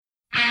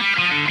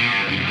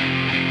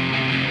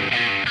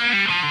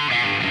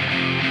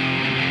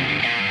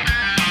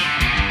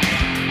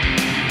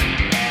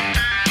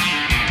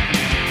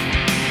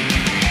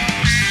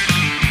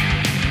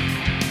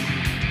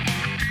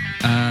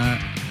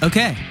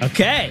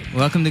Okay.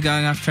 Welcome to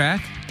Going Off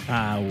Track.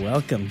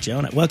 Welcome,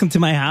 Jonah. Welcome to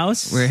my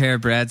house. We're here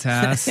at Brad's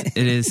house. It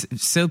is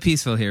so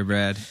peaceful here,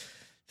 Brad.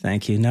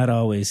 Thank you. Not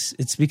always.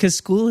 It's because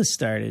school has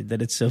started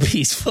that it's so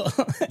peaceful.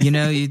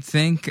 You'd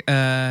think,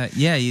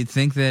 you'd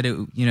think that it,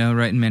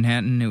 right in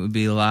Manhattan, it would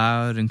be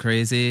loud and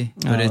crazy,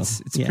 but it's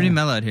pretty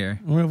mellow out here.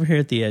 We're over here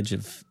at the edge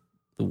of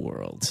the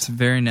world. It's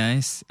very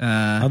nice.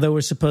 Although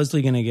we're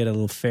supposedly going to get a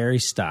little ferry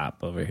stop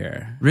over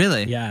here.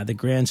 Really? Yeah, the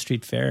Grand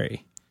Street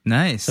Ferry.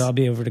 Nice. So I'll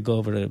be able to go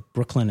over to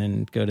Brooklyn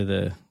and go to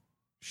the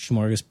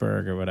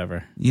Smorgasburg or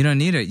whatever. You don't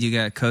need it. You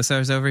got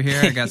Kosars over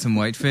here. I got some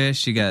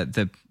whitefish. You got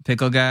the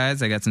pickle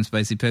guys. I got some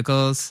spicy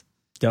pickles.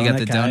 Donut you got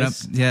the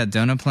guys.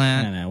 donut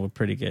plant. I know, we're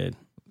pretty good.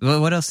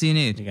 Well, what else do you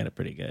need? You got it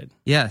pretty good.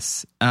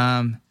 Yes.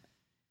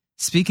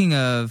 Speaking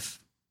of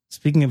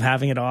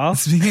having it all.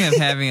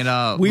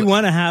 We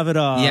want to have it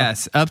all.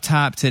 Yes. Up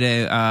top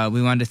today,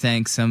 we wanted to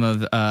thank some of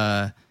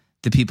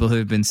the people who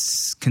have been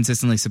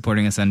consistently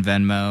supporting us on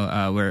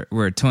Venmo.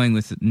 We're toying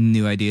with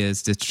new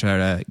ideas to try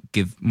to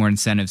give more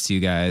incentives to you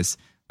guys.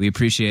 We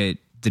appreciate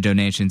the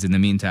donations in the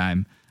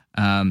meantime.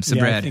 Brad,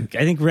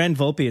 I think Ren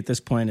Volpe at this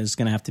point is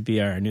going to have to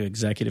be our new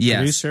executive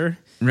producer.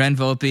 Ren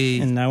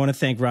Volpe. And I want to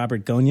thank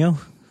Robert Gonyo,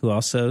 who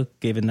also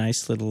gave a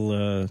nice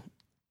little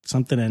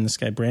something, and this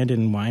guy,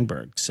 Brandon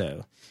Weinberg.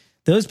 So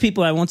those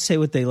people, I won't say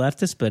what they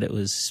left us, but it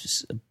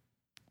was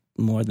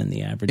more than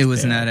the average. It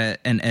was bear. not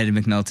an Ed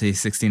McNulty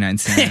 69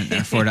 cent,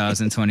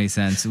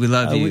 $4.20. We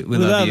love you. We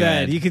love you,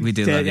 Ed. We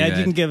do love you, Ed.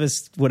 You can give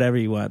us whatever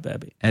you want,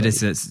 baby. Ed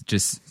is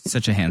just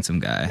such a handsome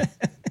guy.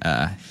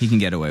 He can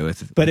get away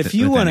with. But if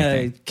you want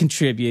to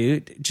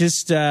contribute,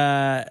 just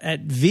via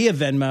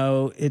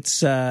Venmo,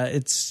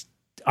 it's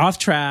off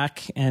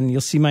track, and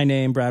you'll see my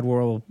name, Brad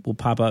Worrell, will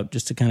pop up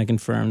just to kind of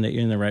confirm that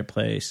you're in the right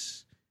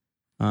place.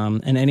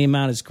 And any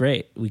amount is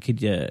great. We could,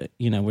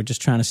 we're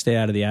just trying to stay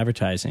out of the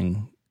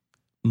advertising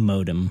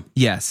modem.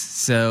 Yes.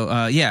 So,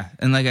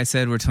 and like I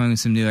said, we're toying with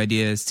some new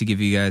ideas to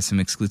give you guys some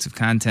exclusive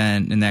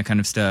content and that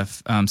kind of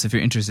stuff. So if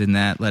you're interested in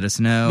that, let us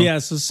know. Yeah.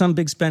 So some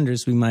big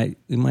spenders, we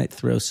might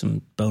throw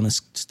some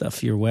bonus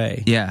stuff your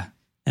way. Yeah.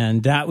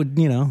 And that would,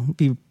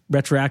 be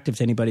retroactive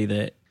to anybody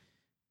that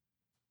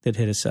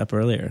hit us up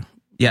earlier.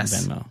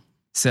 Yes. Venmo.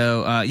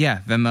 So,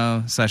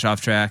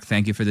 Venmo/off track.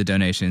 Thank you for the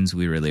donations.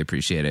 We really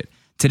appreciate it.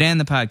 Today on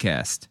the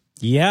podcast.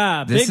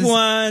 Yeah, big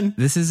one.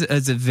 This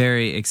is a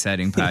very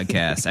exciting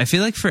podcast. I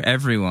feel like for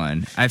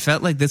everyone, I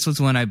felt like this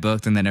was one I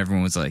booked and then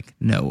everyone was like,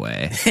 no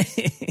way. We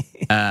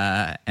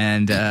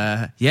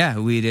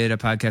did a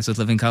podcast with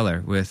Living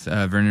Color with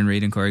Vernon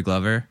Reid and Corey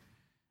Glover.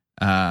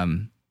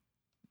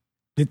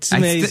 It's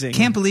amazing. I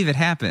can't believe it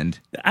happened.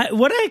 I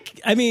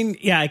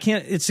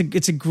can't. It's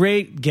a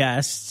great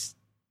guest.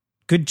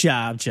 Good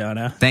job,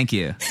 Jonah. Thank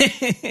you.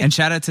 And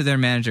shout out to their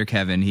manager,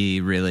 Kevin.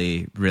 He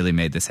really, really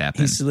made this happen.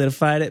 He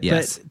solidified it.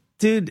 Yes. But,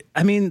 dude,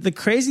 the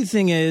crazy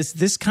thing is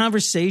this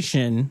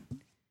conversation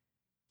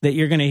that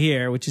you're going to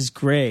hear, which is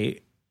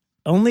great,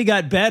 only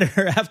got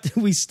better after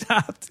we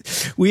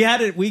stopped. We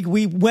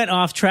went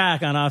off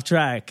track.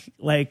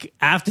 Like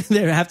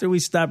after we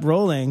stopped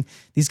rolling,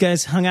 these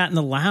guys hung out in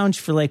the lounge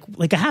for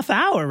like a half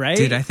hour, right?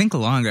 Dude, I think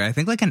longer. I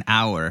think like an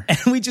hour. And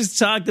we just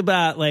talked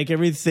about like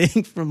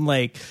everything from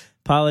like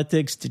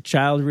politics to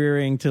child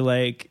rearing to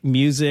like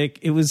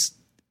music.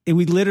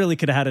 We literally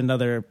could have had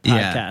another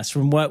podcast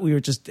from what we were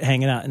just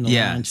hanging out in the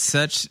lounge.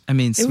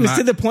 It was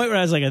to the point where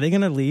I was like, are they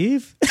going to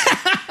leave?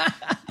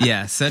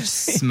 Yeah, such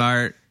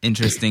smart,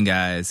 interesting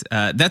guys.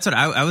 That's what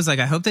I was like,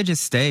 I hope they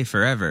just stay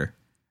forever.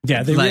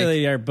 Yeah, they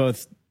really are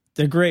both.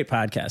 They're great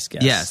podcast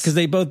guests. Yes. Because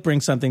they both bring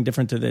something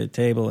different to the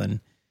table. And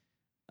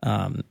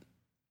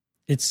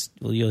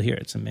you'll hear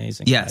it's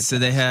amazing. Yeah, so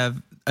they have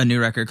a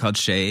new record called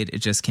Shade. It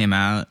just came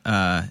out.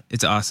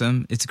 It's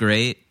awesome. It's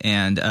great.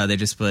 And they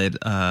just played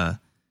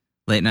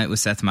Late Night with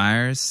Seth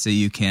Meyers, so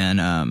you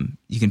can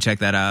check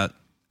that out.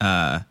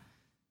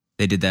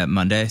 They did that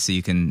Monday, so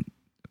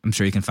I'm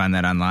sure you can find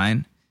that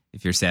online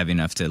if you're savvy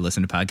enough to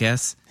listen to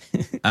podcasts.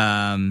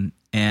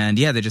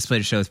 They just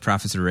played a show with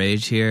Prophets of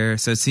Rage here,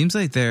 so it seems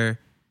like they're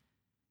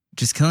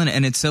just killing it.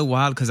 And it's so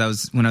wild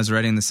because when I was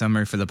writing the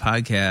summary for the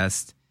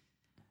podcast,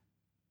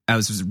 I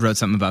wrote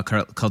something about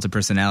Cult of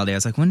Personality. I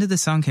was like, when did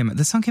this song came out?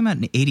 This song came out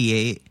in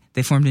 88.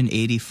 They formed in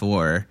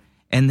 84,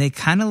 and they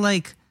kind of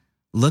like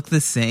look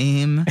the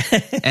same,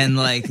 and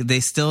like they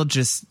still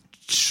just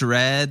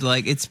shred.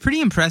 Like it's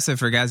pretty impressive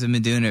for guys who've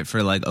been doing it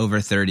for like over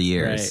 30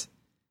 years. Right.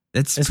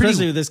 That's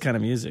especially with this kind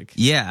of music.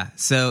 Yeah.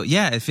 So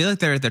I feel like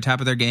they're at the top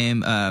of their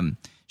game.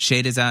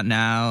 Shade is out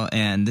now,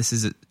 and this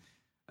is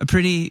a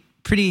pretty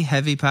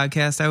heavy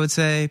podcast, I would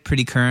say.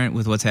 Pretty current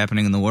with what's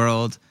happening in the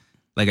world.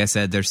 Like I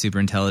said, they're super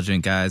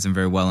intelligent guys and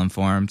very well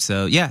informed.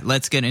 So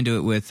let's get into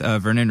it with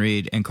Vernon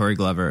Reid and Corey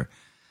Glover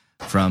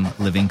from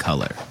Living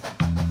Color.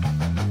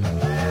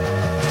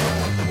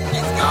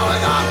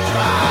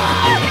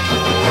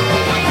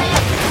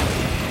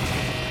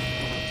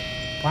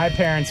 My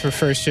parents were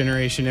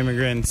first-generation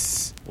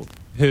immigrants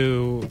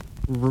who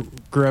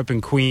grew up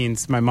in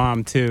Queens. My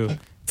mom, too.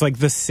 It's like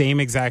the same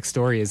exact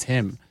story as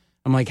him.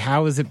 I'm like,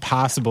 how is it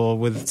possible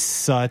with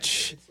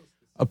such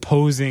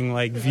opposing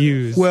like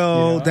views.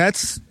 Well, you know?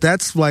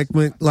 that's like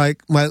my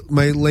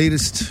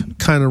latest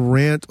kind of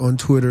rant on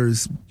Twitter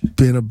has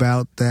been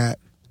about that.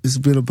 It's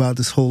been about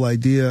this whole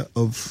idea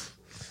of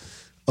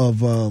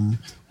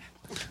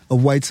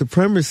white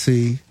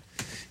supremacy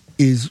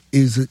is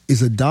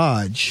a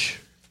dodge.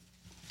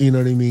 You know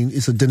what I mean?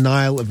 It's a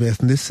denial of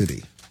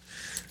ethnicity.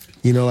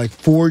 You know, like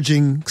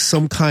forging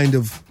some kind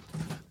of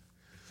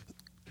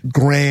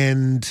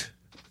grand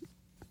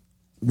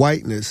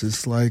whiteness.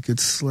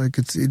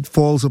 It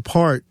falls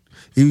apart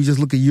if you just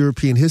look at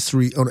European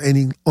history on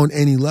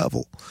any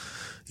level.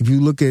 If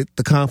you look at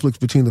the conflicts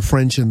between the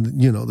French and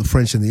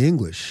the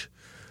English,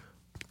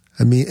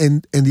 I mean,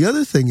 and the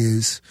other thing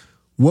is,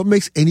 what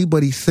makes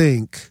anybody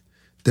think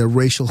that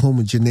racial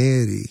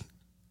homogeneity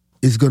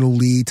is going to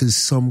lead to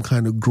some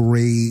kind of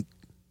great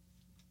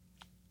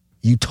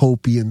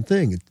utopian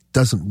thing? It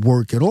doesn't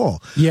work at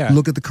all. Yeah.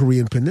 Look at the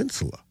Korean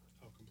Peninsula.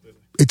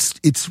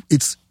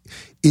 It's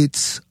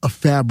a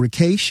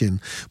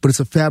fabrication, but it's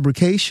a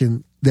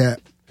fabrication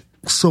that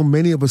so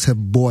many of us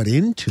have bought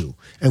into,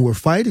 and we're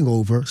fighting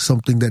over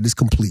something that is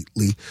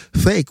completely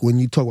fake. When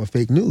you talk about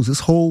fake news,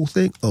 this whole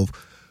thing of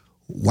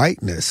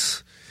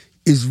whiteness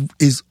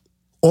is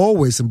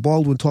always, and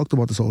Baldwin talked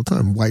about this all the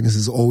time, whiteness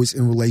is always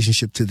in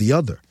relationship to the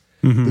other.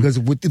 Mm-hmm. Because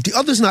if the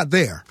other's not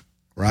there,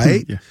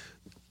 right,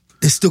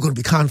 there's still going to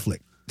be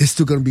conflict. There's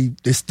still going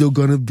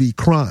to be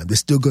crime. There's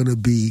still going to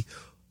be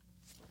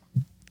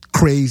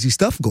crazy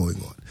stuff going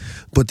on.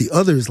 But the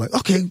other is like,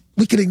 okay,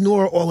 we can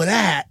ignore all of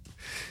that,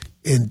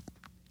 and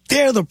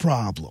they're the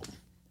problem.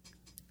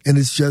 And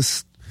it's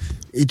just,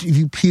 if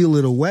you peel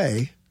it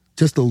away,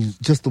 just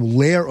a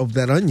layer of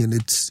that onion,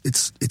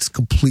 it's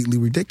completely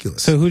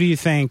ridiculous. So who do you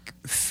think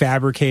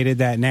fabricated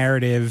that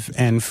narrative,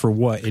 and for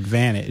what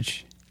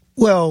advantage?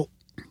 Well,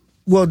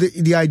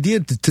 the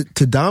idea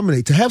to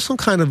dominate, to have some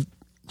kind of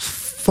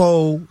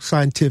faux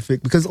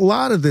scientific, because a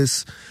lot of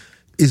this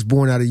is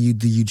born out of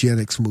the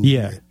eugenics movement.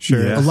 Yeah,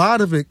 sure. A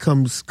lot of it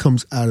comes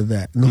out of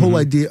that, and the whole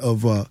idea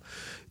of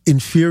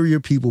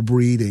inferior people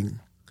breeding.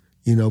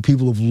 You know,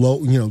 people of low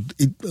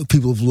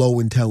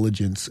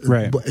intelligence,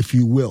 right, if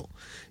you will.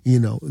 You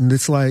know, and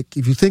it's like,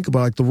 if you think about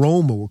it, like the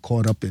Roma were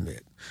caught up in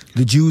it.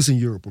 The Jews in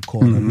Europe were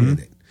caught up in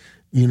it.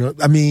 You know,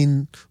 I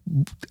mean,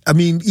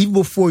 even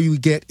before you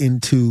get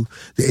into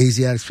the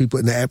Asiatic people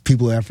and the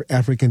people of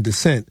African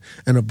descent,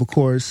 and of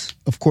course,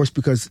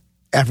 because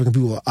African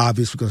people are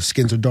obvious because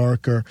skins are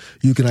darker,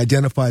 you can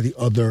identify the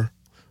other.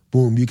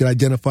 Boom, you can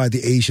identify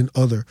the Asian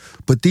other.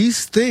 But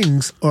these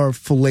things are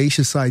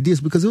fallacious ideas,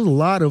 because there was a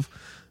lot of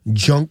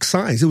junk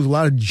science. There was a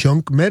lot of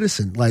junk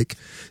medicine. Like,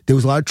 there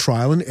was a lot of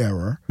trial and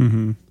error,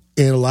 and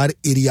a lot of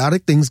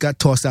idiotic things got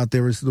tossed out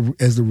there as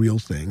the real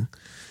thing.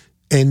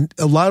 And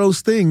a lot of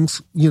those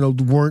things, you know,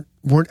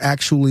 weren't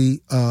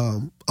actually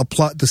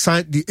applied.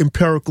 The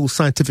empirical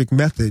scientific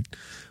method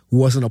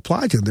wasn't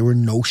applied to them. There were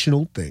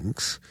notional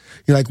things.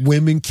 You know, like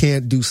women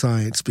can't do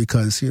science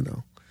because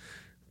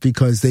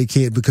they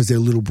can't, because their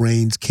little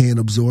brains can't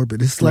absorb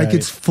it. It's like, right,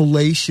 it's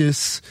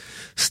fallacious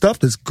stuff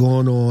that's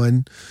going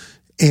on.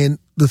 And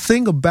the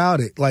thing about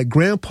it, like,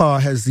 Grandpa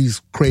has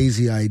these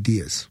crazy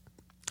ideas.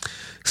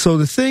 So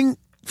the thing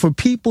for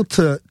people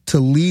to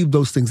leave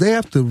those things, they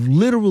have to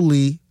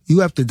literally,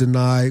 you have to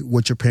deny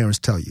what your parents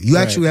tell you. You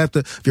actually have to,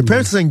 if your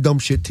parents are saying dumb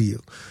shit to you,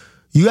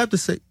 you have to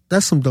say,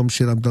 that's some dumb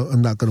shit,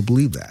 I'm not going to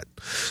believe that.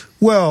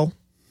 Well,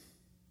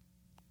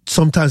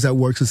 sometimes that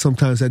works and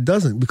sometimes that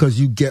doesn't, because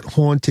you get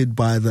haunted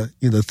by the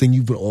thing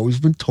you've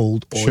always been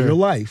told all your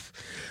life.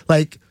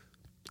 Like,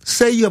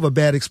 say you have a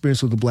bad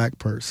experience with a black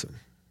person.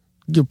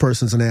 Your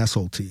person's an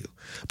asshole to you.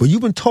 But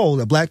you've been told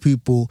that black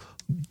people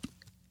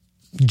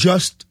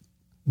just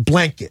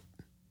blanket,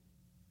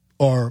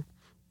 or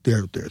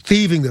they're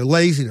thieving, they're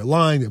lazy, they're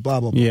lying, they're blah,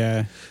 blah, blah.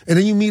 Yeah. And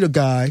then you meet a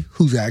guy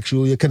who's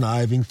actually a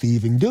conniving,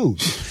 thieving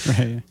dude.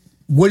 Right.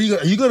 What are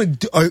you going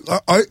to do?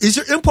 Is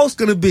your impulse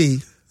going to be,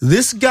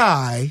 this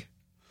guy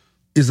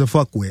is a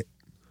fuckwit?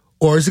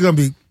 Or is it going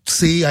to be,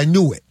 see, I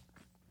knew it?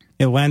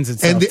 It lends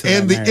itself to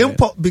and the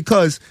impulse,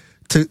 because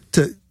to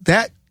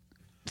that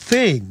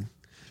thing,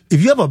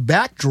 if you have a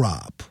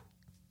backdrop,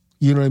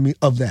 you know what I mean,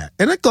 of that,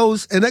 and that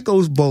goes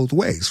both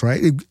ways,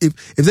 right?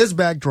 If there's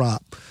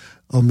backdrop,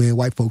 oh man,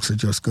 white folks are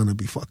just going to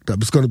be fucked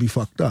up. It's going to be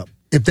fucked up.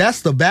 If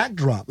that's the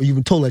backdrop, and you've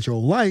been told that your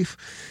whole life,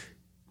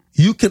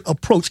 you can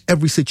approach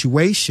every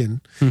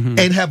situation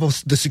and have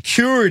the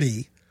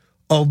security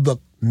of the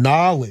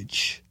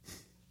knowledge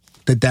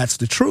that that's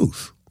the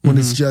truth, when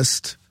it's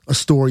just a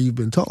story you've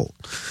been told.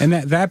 And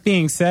that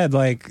being said,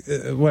 like,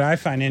 what I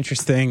find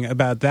interesting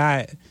about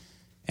that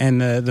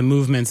and the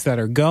movements that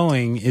are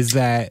going is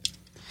that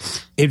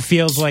it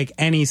feels like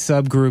any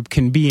subgroup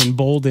can be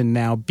emboldened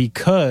now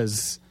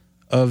because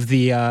of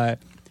the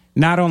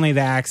not only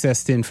the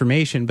access to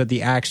information, but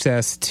the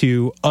access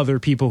to other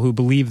people who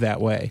believe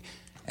that way.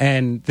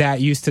 And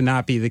that used to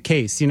not be the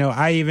case. You know,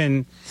 I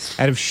even,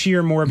 out of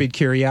sheer morbid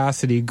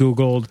curiosity,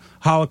 Googled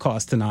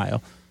Holocaust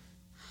denial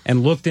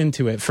and looked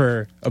into it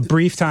for a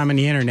brief time on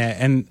the internet.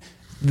 And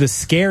the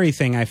scary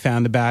thing I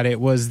found about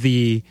it was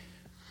the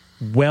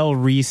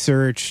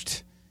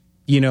well-researched,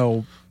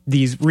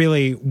 these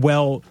really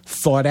well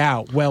thought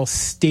out, well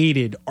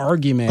stated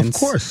arguments, of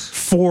course,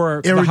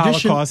 for the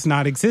Holocaust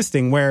not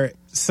existing. Where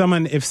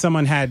if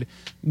someone had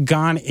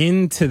gone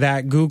into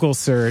that Google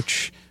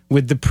search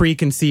with the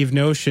preconceived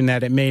notion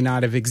that it may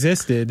not have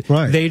existed,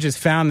 they just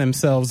found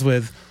themselves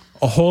with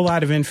a whole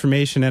lot of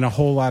information and a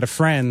whole lot of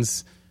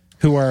friends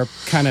who are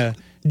kind of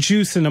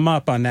juicing them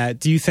up on that.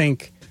 Do you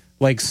think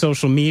like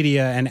social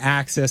media and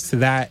access to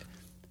that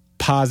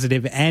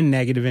positive and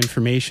negative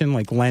information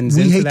like lends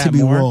into that more? We hate to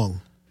be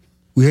wrong.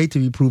 We hate to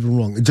be proven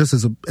wrong. Just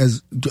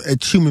as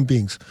human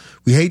beings,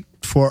 we hate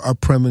for our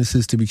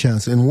premises to be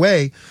challenged. In a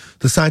way,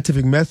 the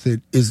scientific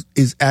method is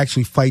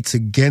actually fights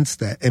against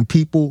that. And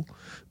people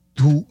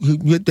who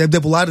they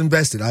have a lot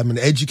invested. I'm an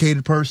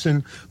educated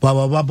person, blah,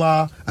 blah, blah,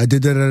 blah. I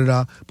did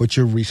da, but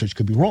your research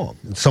could be wrong.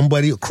 And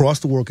somebody across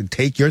the world can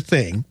take your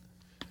thing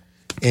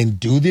and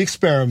do the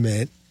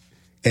experiment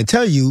and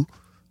tell you,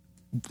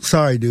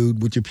 sorry,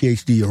 dude, with your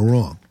PhD, you're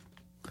wrong.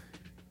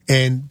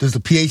 And does the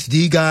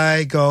PhD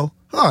guy go,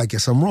 oh, I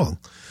guess I'm wrong?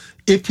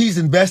 If he's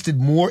invested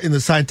more in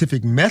the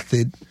scientific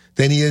method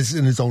than he is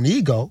in his own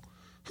ego,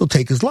 he'll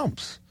take his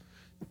lumps.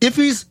 If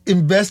he's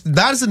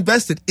not as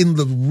invested in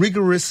the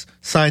rigorous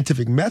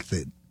scientific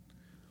method,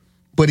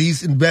 but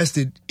he's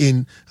invested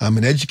in, I'm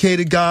an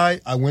educated guy,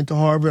 I went to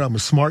Harvard, I'm a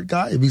smart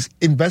guy. If he's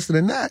invested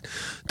in that,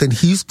 then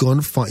he's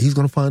going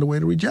to find a way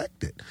to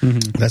reject it.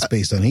 Mm-hmm. That's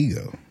based on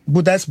ego.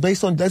 But that's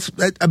based on there's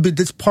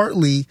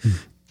partly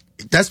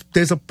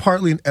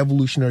an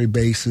evolutionary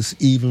basis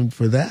even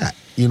for that.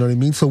 You know what I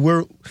mean? So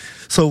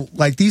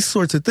like these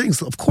sorts of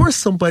things. Of course,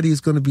 somebody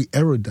is going to be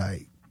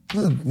erudite.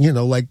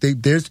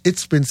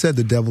 It's been said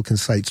the devil can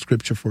cite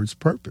scripture for its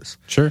purpose.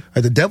 Sure.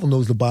 The devil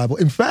knows the Bible.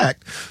 In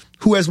fact,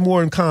 who has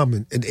more in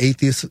common? An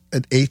atheist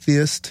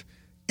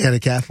and a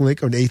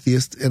Catholic, or an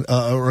atheist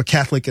or a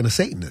Catholic and a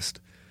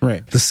Satanist?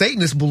 Right. The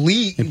Satanists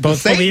believe in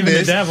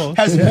the devil.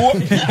 Has more.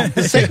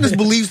 The Satanist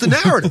believes the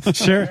narrative.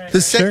 Sure.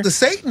 The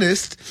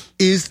Satanist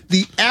is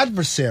the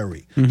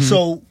adversary. Mm-hmm.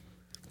 So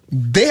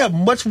they have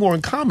much more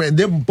in common, and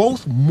they're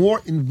both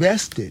more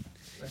invested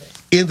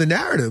in the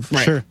narrative.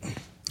 Right. Sure.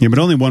 Yeah, but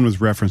only one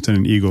was referenced in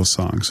an Eagles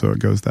song, so it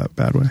goes that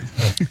bad way.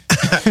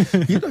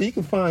 You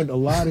can find a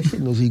lot of shit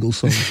in those Eagles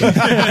songs.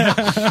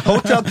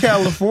 Hotel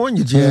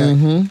California, Jack.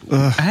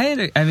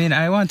 Mm-hmm.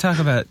 I want to talk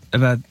about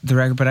the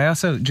record, but I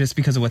also, just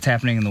because of what's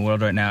happening in the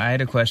world right now, I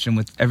had a question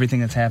with everything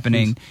that's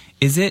happening.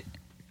 Is it,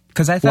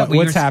 because I thought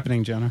what's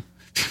happening, Jonah?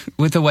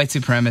 With the white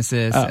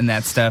supremacists and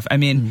that stuff.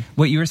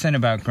 What you were saying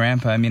about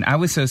Grandpa, I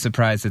was so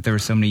surprised that there were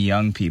so many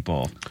young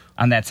people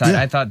on that side.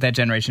 Yeah. I thought that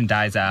generation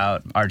dies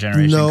out. Our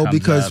generation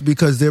comes up.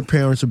 because their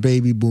parents are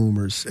baby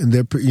boomers, and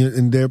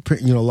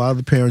a lot of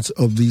the parents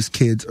of these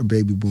kids are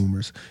baby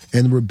boomers,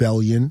 and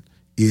rebellion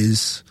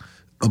is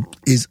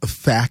a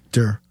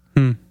factor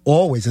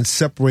always in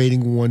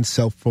separating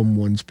oneself from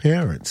one's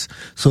parents.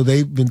 So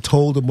they've been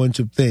told a bunch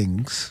of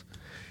things.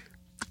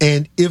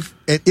 And if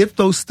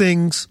those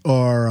things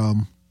are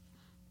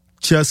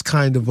just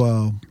kind of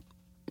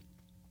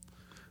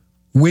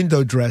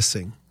window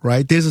dressing,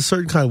 right? There's a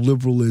certain kind of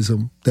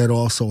liberalism that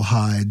also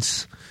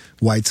hides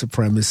white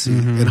supremacy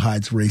and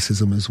hides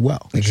racism as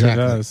well.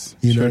 Exactly. Sure does.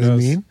 You know what I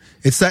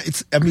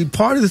mean?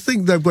 Part of the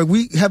thing that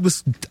we have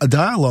a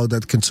dialogue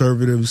that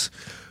conservatives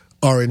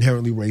are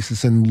inherently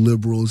racist and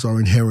liberals are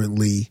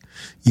inherently,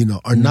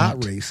 are not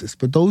racist.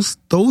 But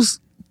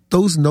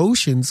those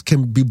notions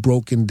can be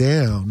broken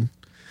down.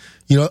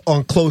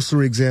 On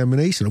closer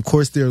examination. Of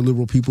course, there are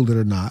liberal people that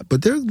are not,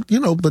 but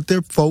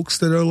they're folks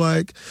that are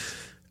like,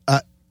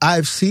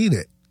 I've seen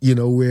it,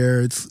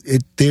 where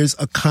there's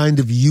a kind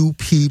of you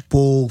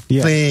people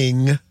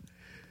thing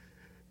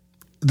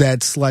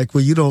that's like,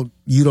 well, you don't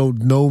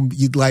know,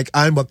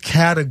 I'm a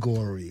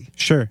category.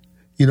 Sure.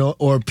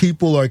 Or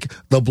people are,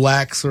 the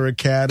blacks are a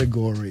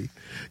category.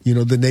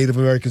 The Native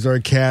Americans are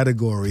a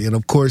category. And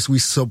of course, we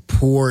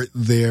support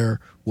their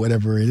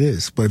whatever it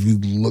is. But if you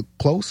look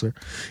closer,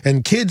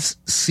 and kids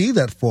see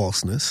that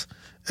falseness,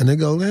 and they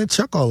go, man,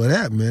 chuck all of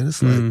that, man.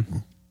 It's like,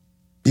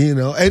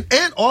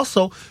 and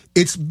also,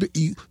 this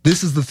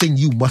is the thing,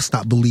 you must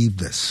not believe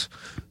this.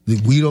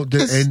 We don't,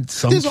 and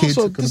some kids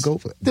are going to go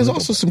for it. There's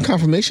also some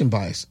confirmation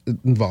bias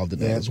involved in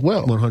that as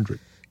well. 100.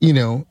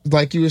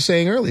 Like you were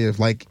saying earlier,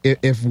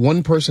 if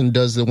one person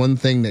does the one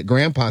thing that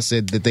Grandpa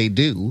said that they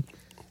do,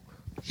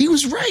 he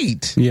was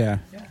right. Yeah.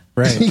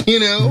 Right.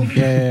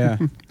 Yeah.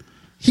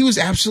 He was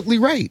absolutely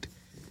right.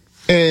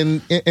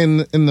 And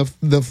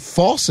the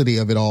falsity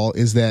of it all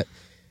is that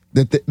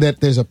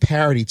there's a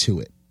parity to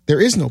it. There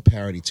is no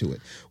parity to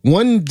it.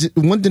 One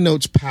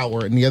denotes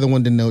power and the other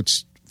one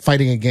denotes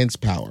fighting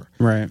against power.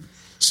 Right.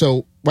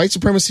 So white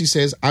supremacy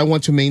says, I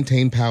want to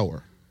maintain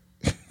power.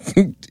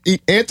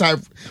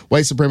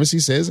 Anti-white supremacy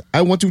says,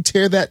 I want to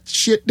tear that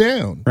shit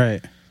down.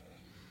 Right.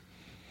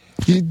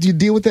 You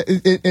deal with that,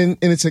 and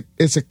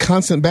it's a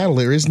constant battle.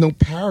 There is no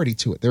parity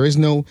to it. There is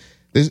no.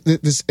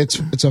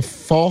 It's a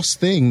false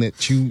thing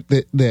that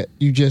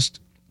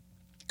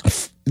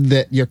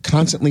you're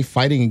constantly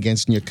fighting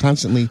against, and you're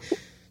constantly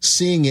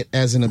seeing it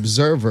as an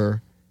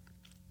observer,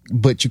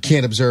 but you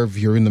can't observe.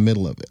 You're in the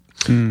middle of it.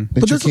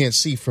 that you can't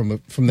see from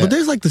that. But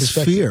there's like this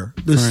fear.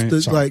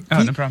 This like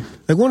no problem.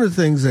 Like one of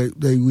the things that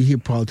we hear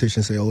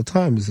politicians say all the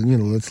time is,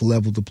 let's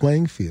level the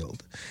playing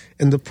field.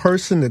 And the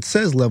person that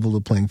says level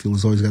the playing field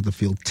has always got the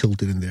field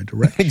tilted in their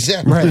direction.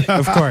 Exactly. Right,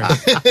 of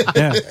course.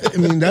 Yeah. I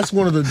mean, that's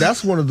one of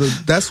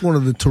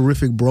the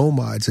terrific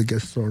bromides that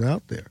gets thrown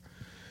out there.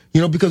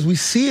 Because we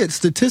see it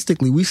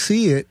statistically, we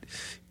see it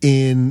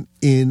in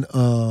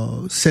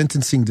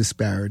sentencing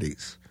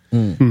disparities.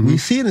 Mm-hmm. We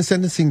see it in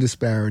sentencing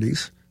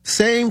disparities.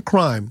 Same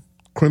crime,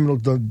 criminal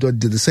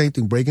did the same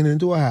thing, breaking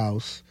into a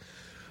house.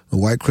 The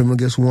white criminal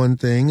gets one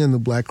thing, and the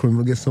black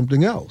criminal gets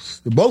something else.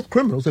 They're both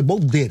criminals. They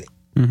both did it.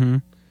 Mm-hmm.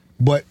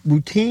 But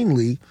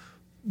routinely,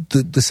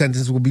 the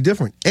sentence will be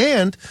different.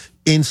 And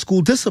in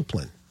school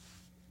discipline,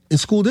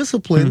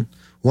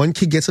 one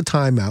kid gets a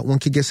timeout, one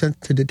kid gets sent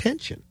to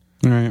detention.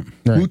 Right.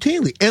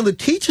 Routinely. And the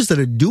teachers that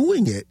are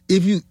doing it,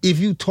 if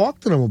you talk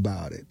to them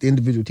about it, the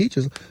individual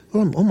teachers,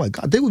 oh my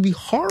God, they would be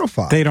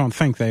horrified. They don't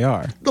think they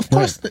are. Of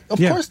course they're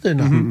not.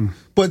 Mm-hmm.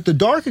 But the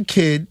darker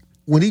kid,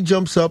 when he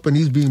jumps up and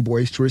he's being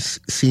boisterous,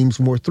 seems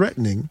more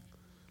threatening.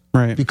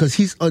 Right. Because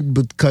he's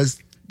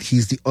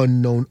the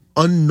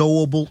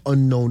unknowable,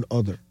 unknown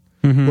other.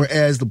 Mm-hmm.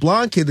 Whereas the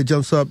blonde kid that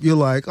jumps up, you're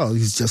like, oh,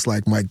 he's just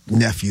like my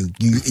nephew.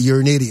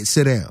 You're an idiot.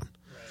 Sit down.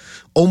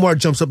 Omar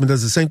jumps up and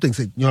does the same thing,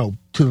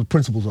 to the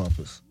principal's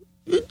office.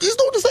 He's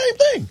doing the same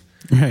thing.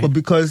 Right. But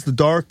because the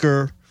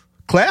darker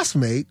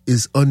classmate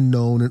is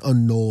unknown and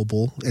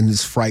unknowable and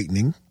is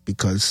frightening,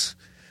 because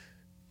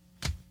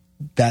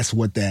that's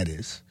what that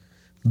is.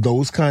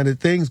 Those kind of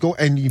things go.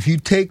 And if you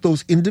take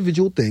those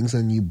individual things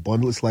and you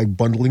bundle, it's like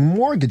bundling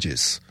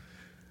mortgages.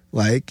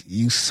 Like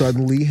you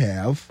suddenly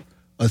have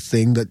a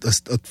thing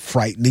a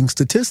frightening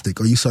statistic,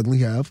 or you suddenly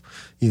have,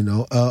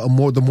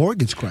 the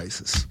mortgage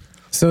crisis.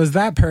 So is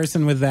that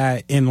person with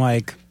that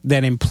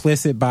that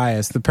implicit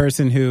bias, the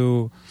person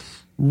who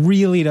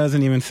really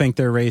doesn't even think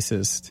they're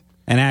racist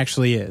and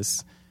actually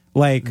is,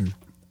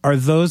 are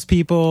those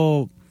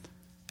people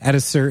at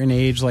a certain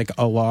age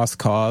a lost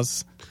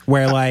cause?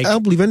 Where I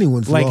don't believe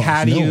anyone's lost.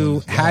 How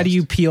do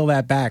you peel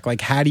that back?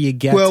 How do you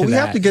get? Well, to we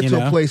that, have to get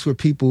to a place where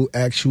people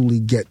actually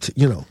get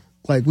to,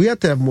 we have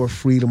to have more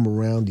freedom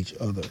around each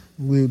other.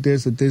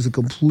 There's a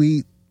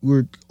complete.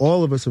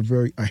 All of us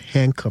are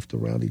handcuffed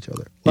around each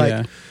other.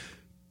 Yeah.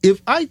 If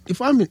I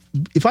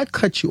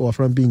cut you off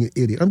and I'm being an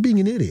idiot, I'm being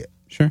an idiot.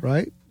 Sure.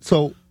 Right?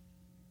 So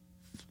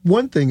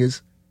one thing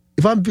is,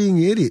 if I'm being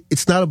an idiot,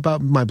 it's not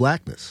about my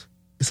blackness.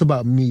 It's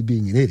about me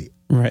being an idiot.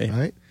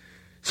 Right?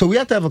 So we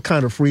have to have a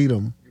kind of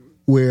freedom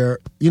where,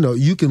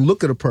 you can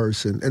look at a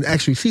person and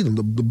actually see them.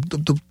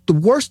 The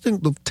worst thing,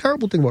 the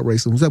terrible thing about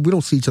racism is that we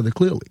don't see each other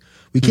clearly.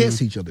 We can't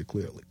see each other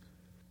clearly.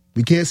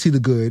 We can't see the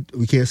good.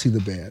 We can't see the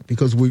bad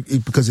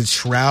because it's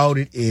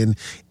shrouded in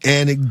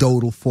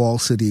anecdotal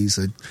falsities.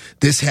 And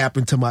this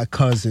happened to my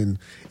cousin.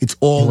 It's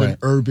all an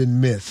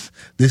urban myth.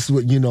 This is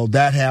what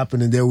that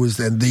happened, and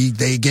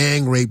they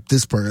gang raped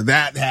this person.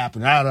 That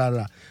happened,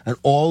 and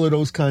all of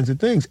those kinds of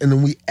things. And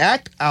then we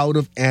act out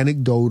of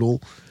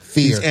anecdotal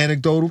fear. These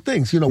anecdotal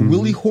things.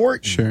 Willie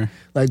Horton. Sure.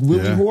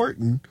 Willie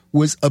Horton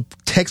was a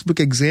textbook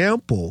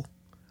example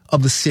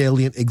of the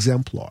salient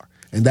exemplar.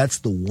 And that's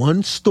the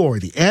one story,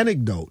 the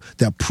anecdote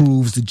that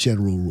proves the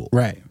general rule.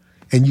 Right.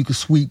 And you can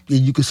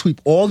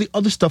sweep all the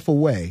other stuff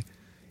away.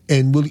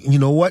 And you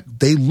know what?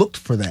 They looked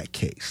for that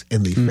case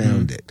and they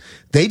found it.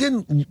 They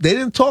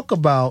didn't talk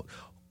about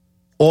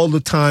all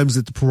the times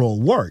that the parole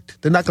worked.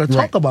 They're not going to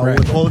talk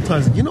about all the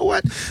times. You know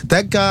what?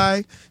 That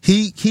guy,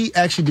 he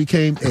actually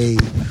became a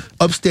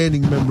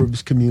upstanding member of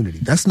his community.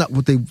 That's not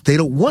what they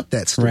don't want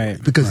that story.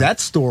 Because that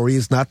story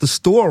is not the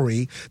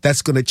story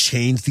that's going to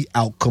change the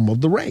outcome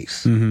of the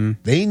race. Mm-hmm.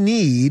 They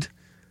need,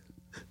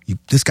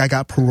 this guy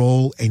got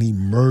parole and he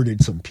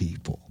murdered some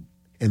people.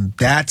 And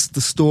that's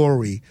the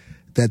story,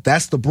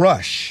 that's the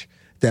brush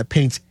that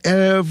paints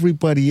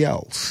everybody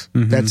else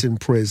that's in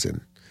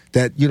prison.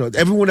 That,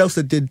 everyone else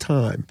that did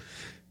time,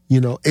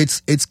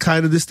 it's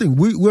kind of this thing.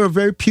 We're a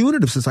very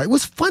punitive society.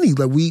 What's funny,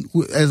 we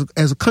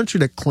as a country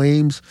that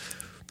claims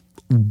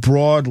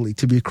broadly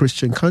to be a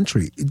Christian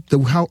country,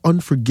 how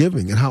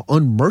unforgiving and how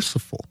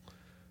unmerciful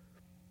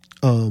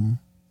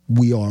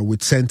we are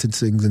with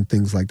sentencing and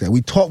things like that.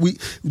 We're talk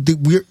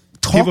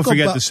People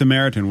forget about, the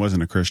Samaritan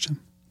wasn't a Christian.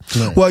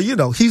 No. Well,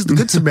 he's the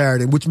good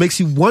Samaritan, which makes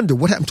you wonder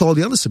what happened to all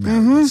the other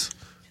Samaritans.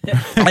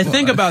 I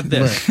think about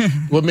this.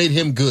 What made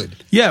him good?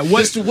 Yeah,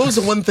 what was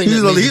the one thing?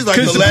 He's like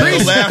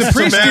the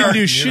priest didn't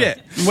do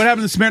shit. What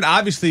happened to Samaritan?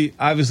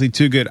 Obviously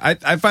too good.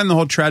 I find the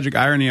whole tragic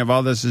irony of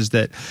all this is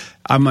that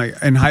I'm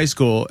in high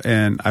school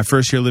and I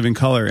first hear Living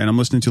Color and I'm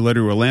listening to Letter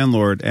to a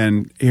Landlord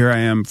and here I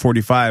am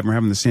 45 and we're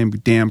having the same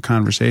damn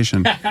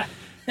conversation.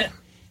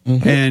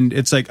 And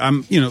it's like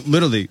I'm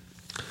literally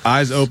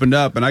eyes opened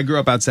up and I grew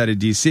up outside of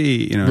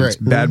DC. It's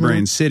Bad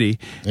Brain City,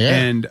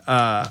 and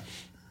I'm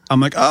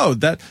like, oh,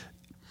 that.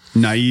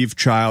 Naive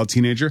child,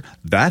 teenager,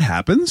 that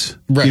happens.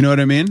 Right. You know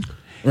what I mean?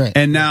 Right.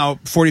 And now,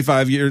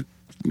 45 years,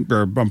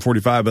 or I'm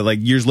 45, but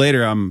years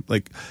later, I'm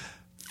like,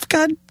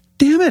 God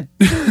damn it,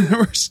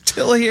 we're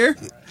still here.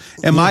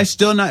 Am I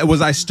still not?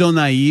 Was I still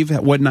naive?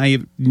 What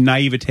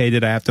naivete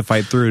did I have to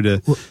fight through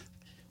to?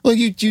 Well,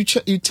 you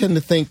tend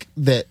to think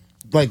that,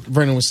 like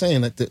Vernon was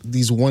saying, that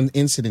these one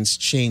incidents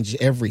change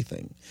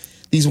everything.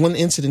 These one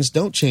incidents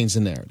don't change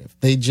the narrative.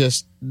 They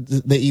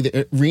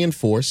either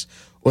reinforce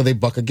or they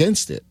buck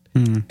against it.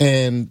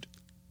 And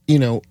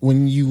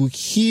when you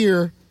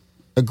hear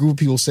a group of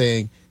people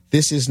saying,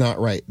 this is not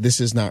right,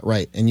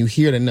 and you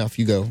hear it enough,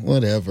 you go,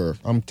 whatever,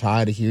 I'm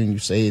tired of hearing you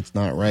say it's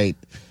not right.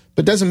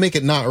 But doesn't make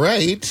it not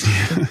right.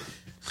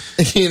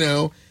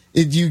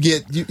 You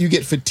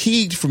get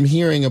fatigued from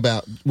hearing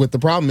about what the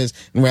problem is,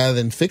 and rather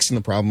than fixing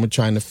the problem and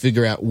trying to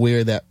figure out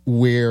where the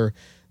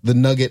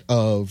nugget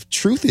of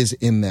truth is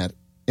in that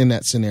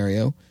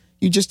scenario,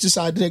 you just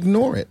decide to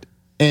ignore it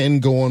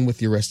and go on with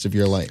the rest of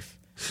your life.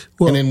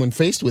 Well, and then when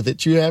faced with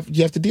it, you have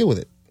to deal with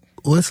it.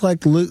 Well, it's like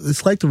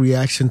the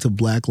reaction to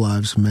Black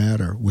Lives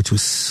Matter, which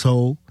was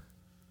so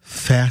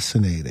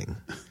fascinating.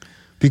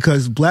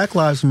 Because Black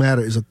Lives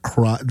Matter is a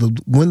cry.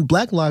 When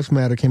Black Lives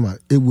Matter came out,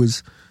 it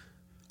was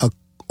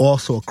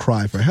also a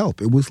cry for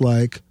help. It was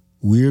like,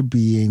 we're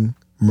being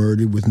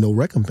murdered with no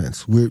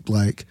recompense. We're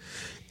like,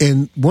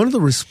 and one of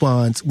the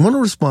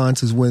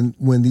responses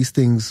when these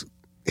things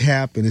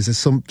happen is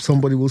that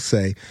somebody will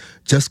say,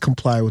 just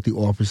comply with the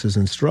officer's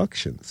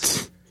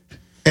instructions.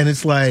 And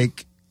it's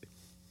like,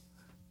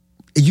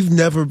 you've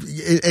never,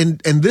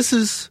 and this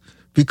is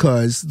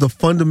because the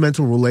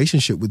fundamental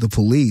relationship with the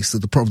police,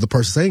 the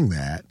person saying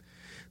that,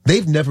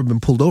 they've never been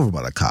pulled over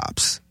by the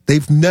cops.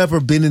 They've never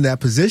been in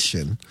that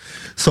position.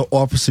 So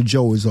Officer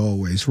Joe is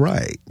always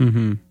right.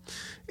 Mm-hmm.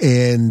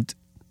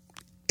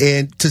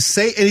 And to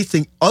say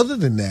anything other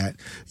than that,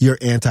 you're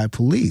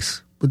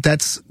anti-police. But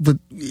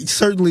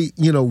certainly,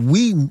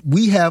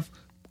 we have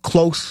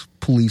close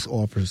police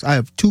officers. I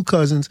have two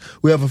cousins.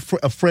 We have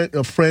a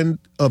friend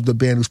of the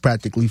band who's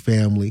practically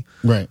family.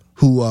 Right.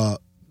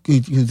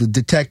 He's a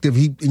detective.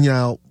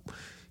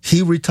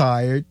 He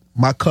retired.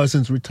 My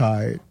cousins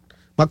retired.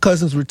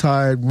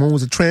 One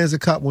was a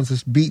transit cop, one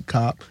was a beat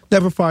cop.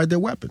 Never fired their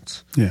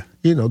weapons. Yeah.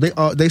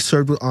 They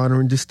served with honor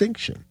and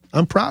distinction.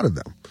 I'm proud of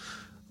them.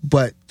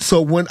 But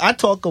so when I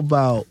talk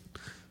about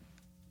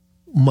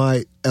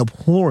my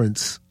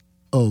abhorrence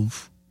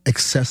of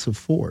excessive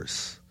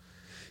force,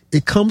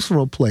 it comes from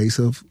a place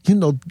of,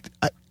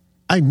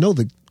 I know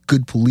that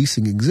good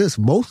policing exists.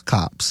 Most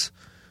cops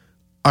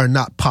are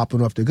not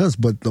popping off their guns,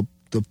 but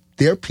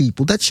they're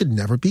people that should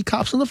never be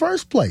cops in the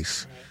first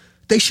place. Right.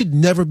 They should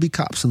never be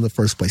cops in the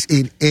first place.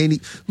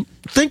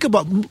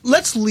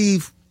 Let's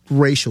leave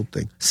racial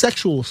thing,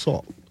 sexual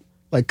assault.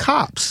 Like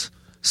cops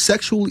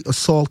sexually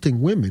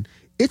assaulting women,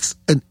 it's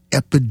an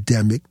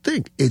epidemic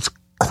thing. It's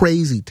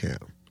crazy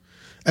town.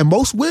 And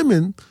most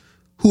women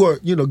who are,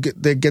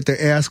 get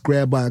their ass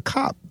grabbed by a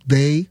cop,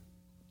 they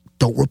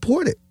don't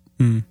report it.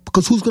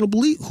 Because who's going to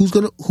believe? Who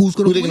are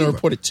they going to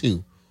report it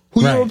to?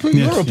 Who are you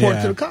going to report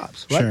it to the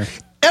cops, right?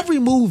 Sure. Every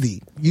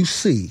movie you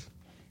see,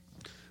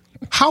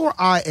 how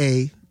are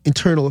IA,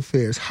 internal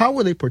affairs, how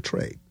are they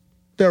portrayed?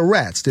 They're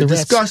rats. They're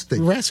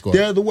disgusting. Rat squad.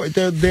 They're the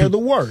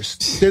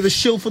worst. They're the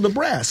shield for the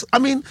brass. I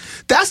mean,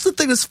 that's the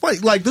thing that's funny.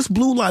 Like this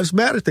Blue Lives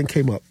Matter thing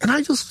came up, and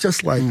I just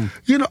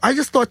I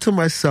just thought to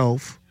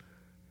myself,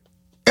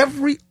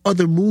 every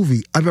other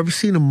movie I've ever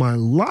seen in my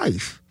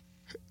life,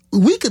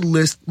 we could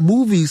list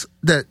movies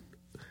that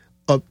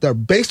are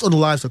based on the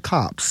lives of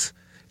cops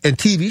and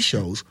TV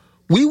shows.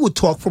 We would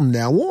talk from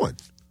now on.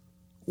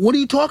 What are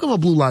you talking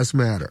about? Blue Lives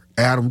Matter,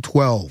 Adam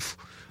 12,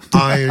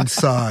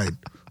 Ironside.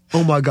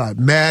 Oh my God,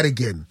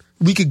 Madigan.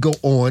 We could go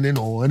on and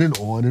on and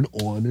on and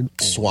on and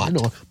SWAT. And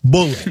on.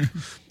 Bullet.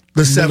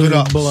 The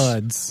 7-Up.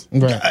 Bloods.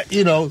 Right.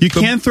 You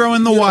can't throw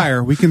in the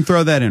wire. We can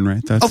throw that in,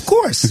 right? Of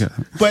course. Okay.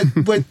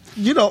 But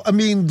I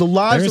mean, the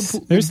lives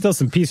there's still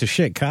some piece of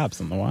shit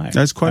cops on the wire.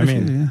 That's quite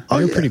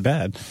they're pretty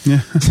bad.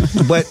 Yeah.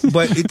 but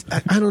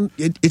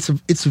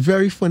it's a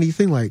very funny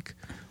thing. Like,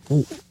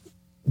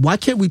 why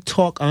can't we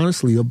talk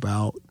honestly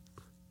about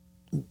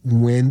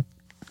when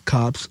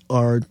cops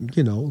are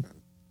doing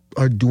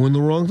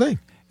the wrong thing?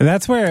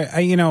 That's where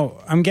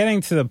I'm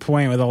getting to the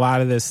point with a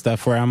lot of this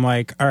stuff where I'm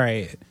like, all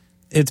right,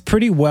 it's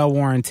pretty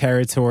well-worn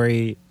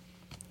territory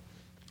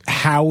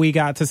how we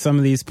got to some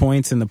of these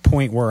points and the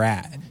point we're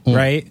at,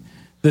 right?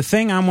 The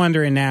thing I'm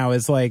wondering now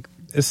is, like,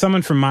 as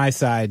someone from my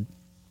side,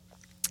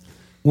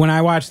 when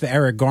I watched the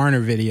Eric Garner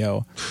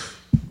video,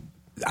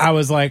 I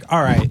was like,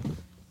 all right,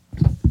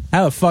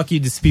 how the fuck you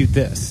dispute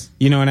this?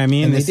 You know what I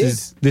mean? This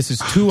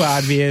is too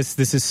obvious.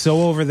 This is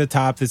so over the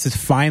top. This is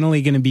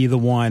finally going to be the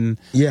one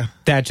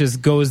that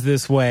just goes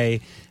this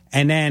way.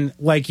 And then,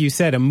 like you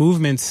said, a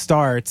movement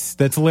starts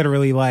that's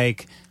literally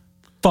like,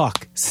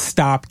 fuck,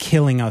 stop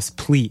killing us,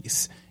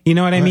 please. You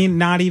know what I mean?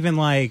 Not even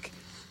like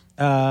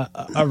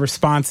a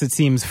response that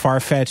seems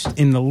far-fetched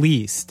in the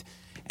least.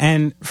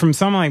 And from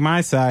someone like my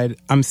side,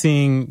 I'm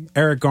seeing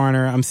Eric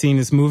Garner, I'm seeing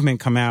this movement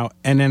come out,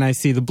 and then I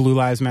see the Blue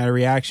Lives Matter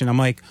reaction. I'm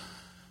like,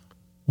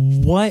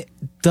 what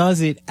does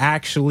it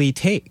actually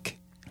take?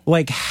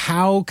 Like,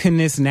 how can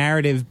this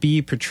narrative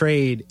be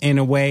portrayed in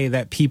a way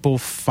that people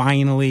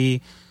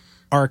finally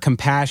are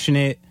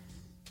compassionate,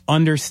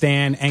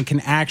 understand, and can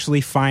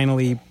actually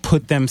finally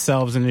put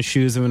themselves in the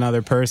shoes of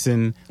another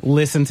person,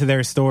 listen to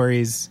their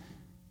stories,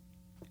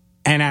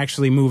 and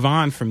actually move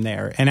on from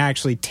there and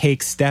actually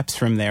take steps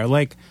from there.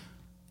 Like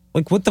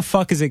what the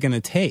fuck is it going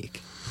to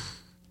take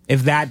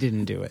if that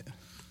didn't do it?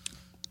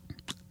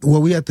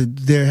 Well,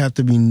 there have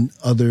to be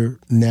other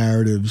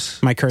narratives.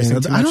 Am I cursing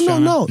too much, I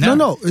don't know. Jonah?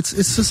 No. It's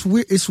just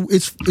weird.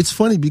 It's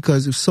funny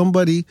because if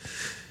somebody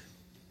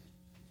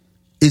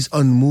is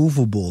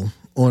unmovable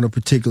on a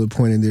particular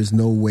point and there's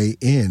no way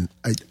in,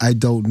 I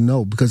don't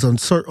know, because on a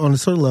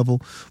certain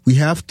level we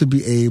have to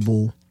be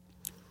able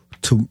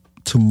to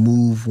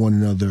move one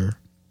another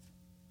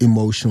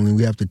emotionally.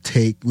 We have to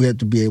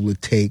be able to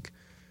take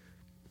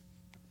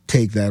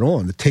that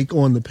on, to take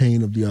on the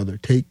pain of the other,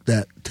 take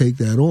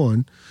that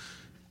on,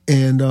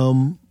 and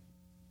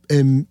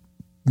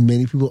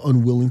many people are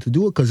unwilling to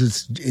do it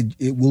because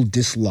it will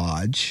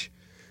dislodge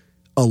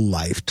a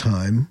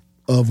lifetime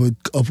of a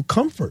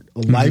comfort, a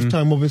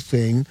lifetime of a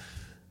thing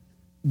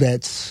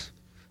that's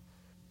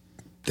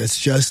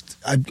just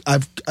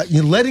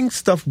you're letting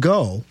stuff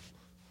go.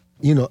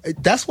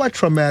 That's why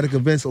traumatic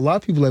events, a lot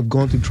of people have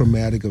gone through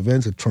traumatic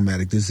events, a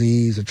traumatic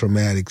disease, a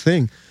traumatic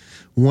thing.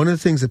 One of the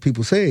things that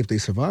people say if they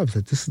survive is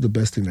that this is the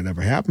best thing that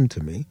ever happened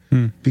to me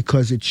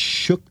because it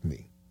shook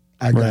me.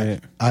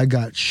 I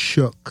got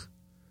shook.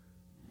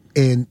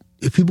 And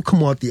if people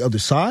come out the other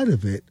side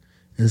of it,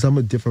 and I'm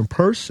a different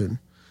person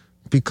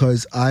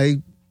because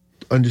I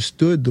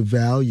understood the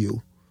value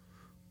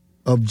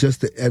of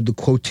just the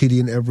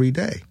quotidian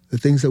everyday, the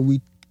things that we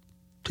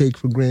take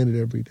for granted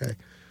every day.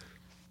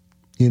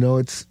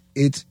 It's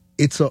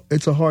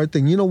a hard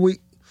thing.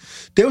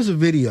 There was a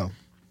video.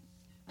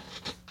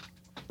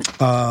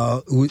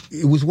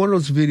 It was one of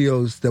those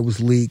videos that was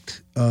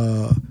leaked,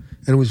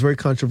 and it was very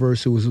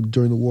controversial. It was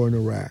during the war in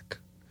Iraq,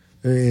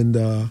 and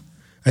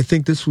I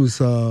think this was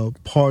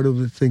part of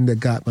the thing that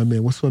got my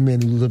man. What's my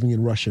man who's living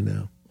in Russia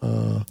now?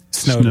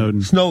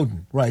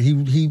 Snowden. Right.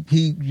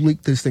 He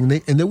leaked this thing,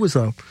 and there was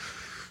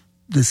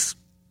this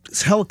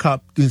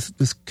helicopter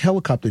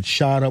that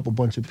shot up a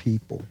bunch of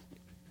people.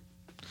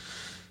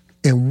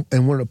 And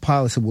one of the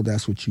pilots said, well,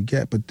 that's what you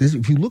get. But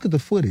if you look at the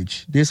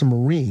footage, there's a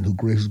Marine who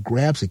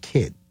grabs a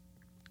kid,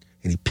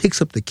 and he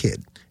picks up the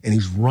kid, and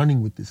he's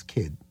running with this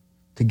kid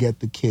to get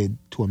the kid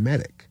to a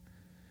medic.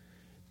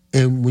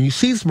 And when you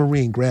see this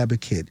Marine grab a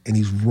kid, and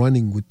he's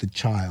running with the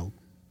child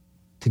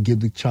to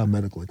give the child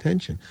medical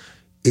attention,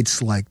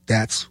 it's like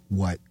that's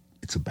what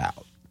it's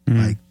about.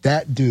 Like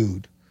that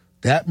dude,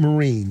 that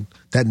Marine,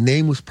 that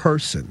nameless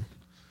person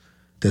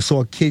that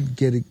saw a kid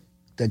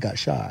that got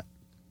shot,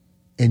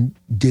 and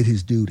did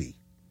his duty.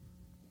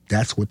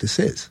 That's what this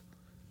is,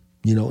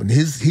 and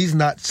he's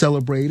not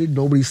celebrated.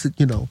 Nobody's,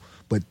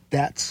 but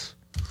that's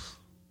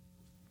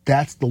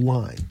the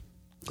line.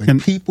 Like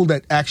and people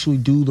that actually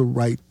do the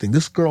right thing.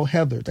 This girl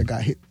Heather that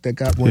got hit, that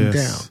got run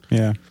down.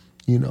 Yeah,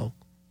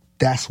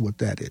 that's what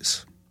that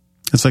is.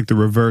 It's like the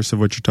reverse of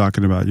what you're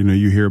talking about.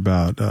 You hear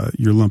about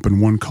you're lumping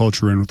one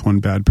culture in with one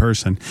bad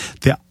person.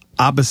 The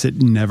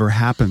opposite never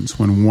happens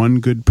when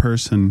one good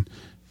person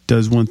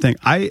does one thing.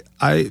 I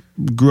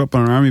grew up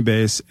on an army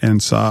base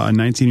and saw a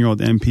 19-year-old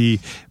MP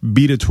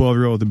beat a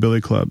 12-year-old at the billy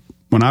club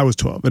when I was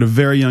 12 at a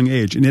very young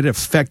age, and it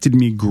affected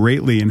me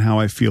greatly in how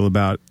I feel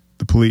about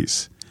the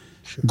police.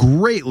 Sure.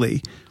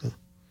 Greatly.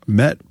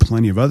 Met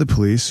plenty of other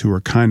police who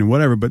were kind and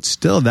whatever, but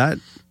still that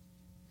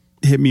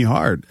hit me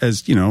hard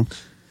as,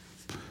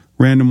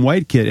 random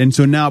white kid. And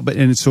so now,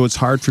 so it's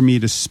hard for me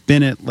to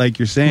spin it like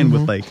you're saying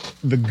with like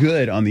the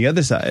good on the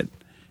other side.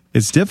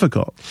 It's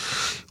difficult.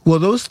 Well,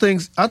 those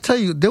things, I'll tell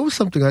you, there was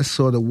something I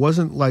saw that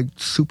wasn't like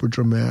super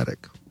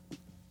dramatic,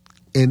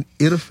 and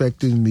it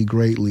affected me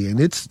greatly, and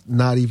it's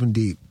not even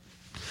deep.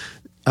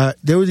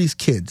 There were these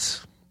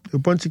kids, a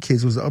bunch of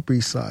kids. It was the Upper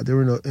East Side. They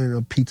were in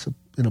a pizza.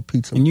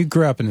 And you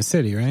grew up in the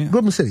city, right? Grew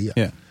up in the city,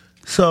 yeah.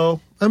 So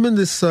I'm in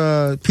this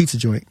pizza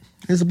joint.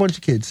 There's a bunch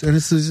of kids, and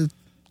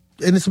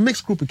it's a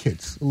mixed group of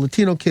kids: a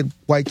Latino kid,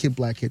 white kid,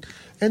 black kid,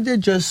 and they're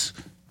just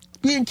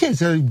being kids.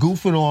 They're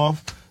goofing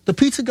off. The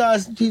pizza guy,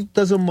 he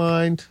doesn't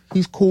mind.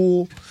 He's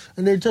cool.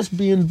 And they're just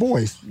being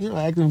boys,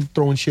 acting,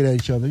 throwing shit at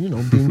each other,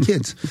 being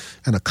kids.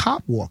 And a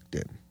cop walked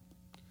in.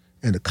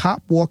 And the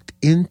cop walked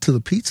into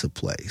the pizza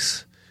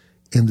place.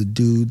 And the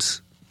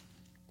dudes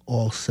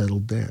all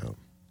settled down.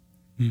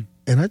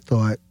 And I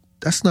thought,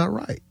 that's not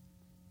right.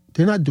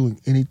 They're not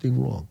doing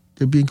anything wrong.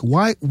 They're being,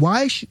 why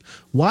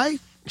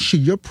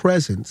should your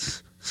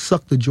presence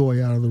suck the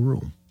joy out of the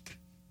room?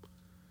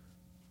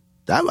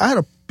 I had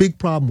a big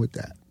problem with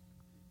that.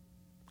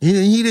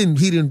 He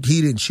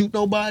didn't shoot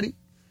nobody.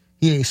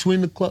 He ain't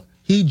swing the club.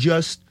 He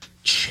just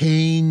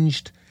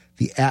changed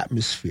the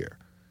atmosphere.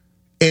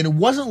 And it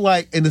wasn't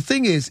like, and the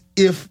thing is,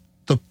 if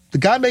the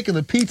guy making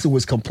the pizza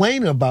was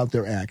complaining about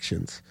their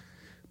actions,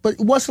 but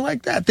it wasn't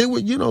like that. They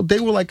were, they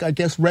were like, I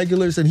guess,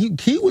 regulars, and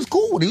he was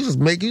cool. He was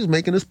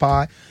making his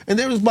pie, and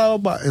there was blah,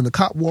 blah, blah. And the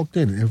cop walked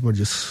in, and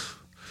everybody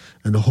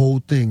and the whole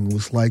thing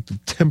was like the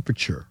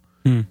temperature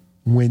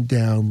went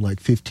down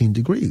like 15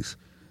 degrees.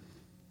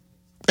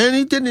 And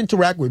he didn't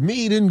interact with me.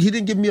 He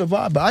didn't give me a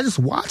vibe. But I just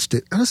watched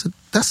it, and I said,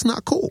 "That's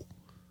not cool.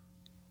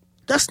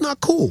 That's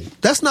not cool.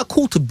 That's not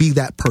cool to be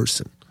that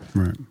person."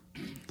 Right.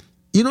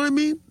 You know what I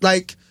mean?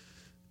 Like,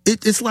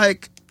 it's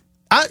like,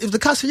 if the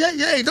cop said,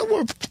 yeah, don't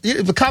worry.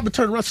 If the cop would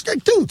turn around and say,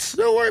 dudes,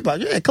 don't worry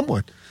about it. Yeah, come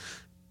on.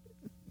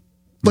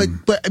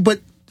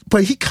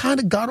 But he kind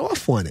of got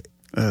off on it.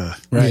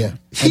 Right. Yeah.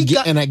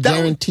 I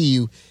guarantee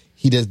you,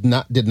 he did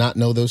not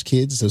know those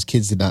kids. Those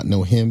kids did not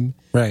know him.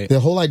 Right. The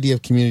whole idea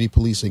of community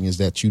policing is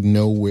that you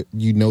know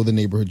the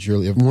neighborhoods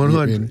you're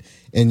in,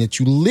 and that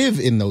you live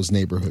in those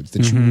neighborhoods.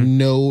 That you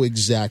know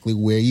exactly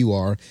where you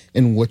are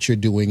and what you're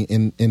doing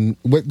and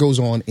what goes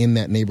on in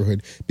that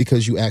neighborhood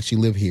because you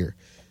actually live here.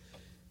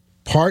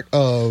 Part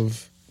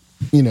of,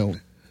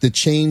 the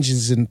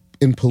changes in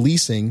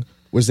policing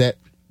was that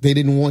they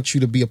didn't want you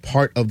to be a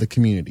part of the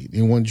community.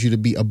 They wanted you to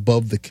be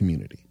above the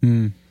community.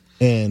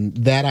 And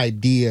that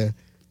idea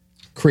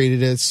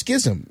created a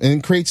schism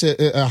and creates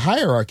a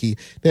hierarchy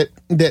that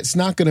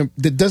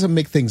doesn't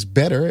make things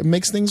better. It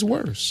makes things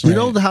worse. You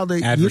know how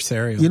they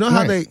adversarial. You know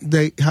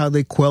how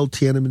they quelled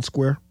Tiananmen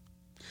Square.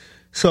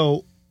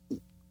 So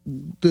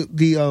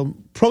the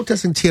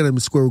protests in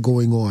Tiananmen Square were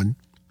going on,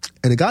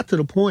 and it got to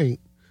the point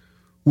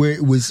where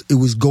it was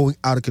going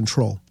out of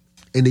control,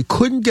 and they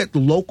couldn't get the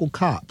local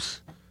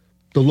cops.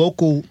 The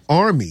local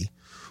army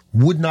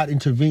would not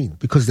intervene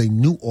because they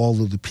knew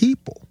all of the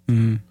people.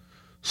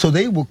 So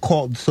they were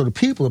called. So the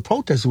people, the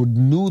protesters,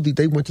 knew that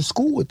they went to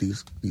school with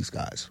these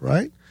guys,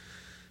 right?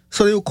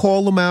 So they would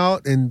call them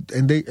out, and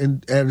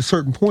at a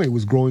certain point, it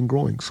was growing.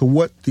 So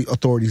what the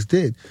authorities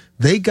did,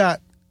 they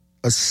got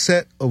a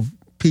set of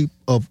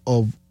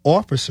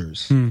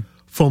officers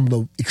from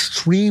the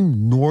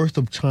extreme north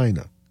of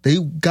China. They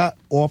got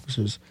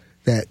officers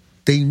that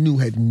they knew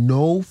had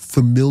no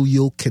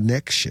familial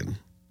connection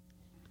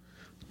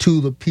to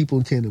the people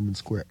in Tiananmen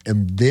Square,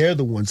 and they're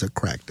the ones that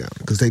cracked down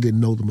because they didn't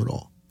know them at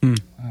all.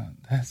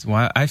 That's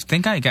why I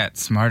think I got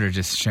smarter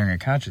just sharing a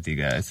couch with you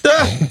guys. So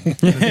thank you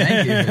for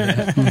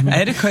that. I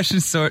had a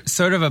question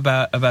sort of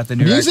about the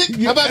new music.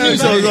 How about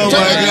music? Oh my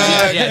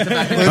God!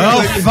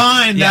 Yeah,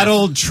 fine, that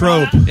old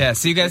trope. Yeah,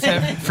 so you guys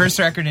have first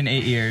record in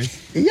 8 years.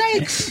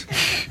 Yikes!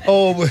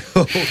 Oh, where's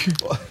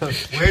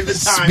the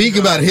time? Speak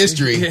about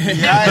history.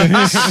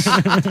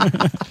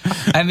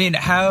 I mean,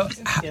 how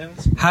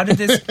did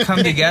this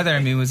come together? I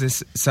mean, was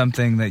this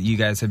something that you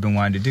guys had been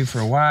wanting to do for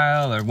a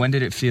while, or when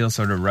did it feel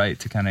sort of right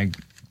to kind of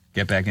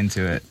get back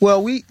into it?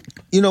 Well, we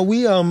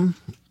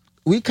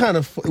kind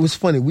of, it was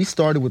funny. We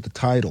started with the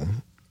title,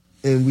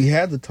 and we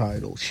had the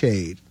title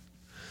Shade,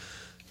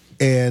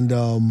 and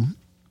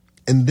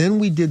then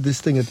we did this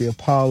thing at the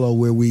Apollo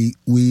where we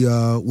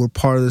were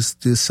part of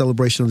this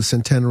celebration of the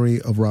centenary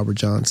of Robert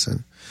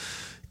Johnson,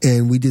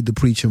 and we did the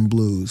Preaching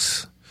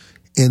Blues,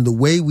 and the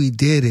way we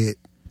did it,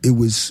 it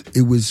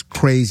was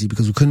crazy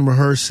because we couldn't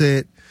rehearse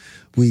it.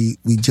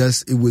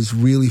 It was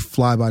really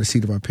fly by the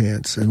seat of our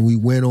pants, and we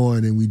went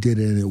on and we did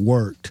it, and it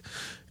worked.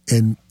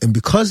 And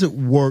because it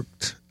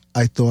worked,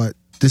 I thought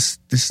this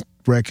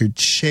record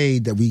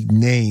Shade that we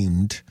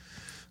named,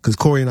 because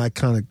Corey and I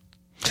kind of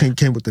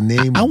came with the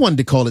name. I wanted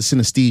to call it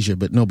Synesthesia,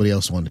 but nobody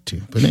else wanted to.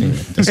 But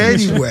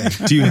anyway,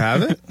 do you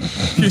have it?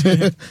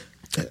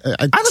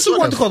 I just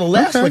wanted to call the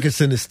last record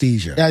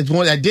Synesthesia. I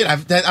did.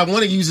 I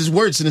want to use this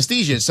word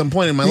Synesthesia at some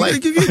point in my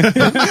life.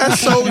 That's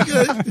so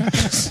good.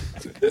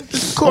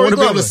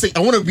 I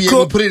want to be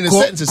able to put it in a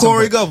sentence.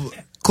 Corey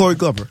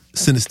Glover,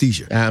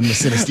 Synesthesia. I'm a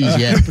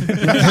synesthesia.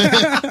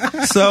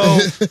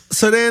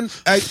 So then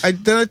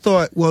I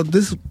thought, well,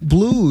 this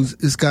blues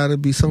has got to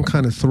be some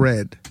kind of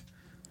thread.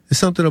 There's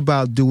something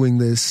about doing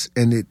this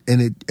and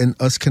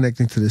us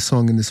connecting to this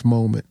song in this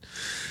moment.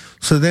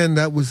 So then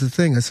that was the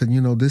thing. I said,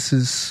 this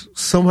is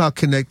somehow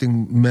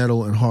connecting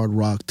metal and hard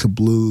rock to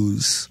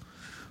blues,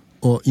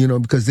 or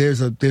because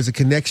there's a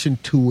connection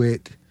to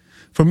it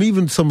from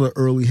even some of the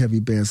early heavy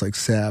bands like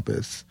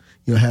Sabbath.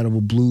 Had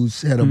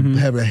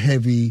a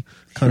heavy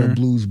kind of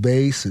blues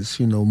basis.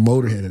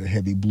 Motorhead had a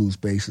heavy blues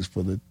basis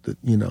for the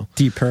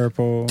Deep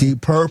Purple,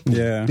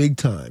 yeah, big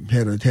time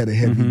had a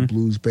heavy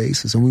blues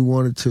basis, and we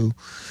wanted to.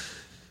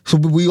 So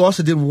we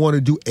also didn't want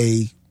to do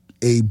a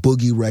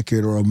boogie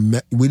record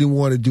we didn't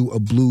want to do a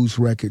blues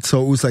record.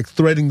 So it was like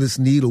threading this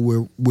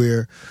needle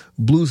where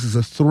blues is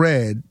a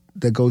thread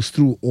that goes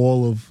through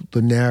all of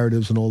the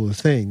narratives and all the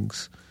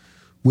things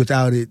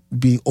without it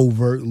being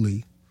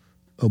overtly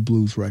a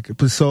blues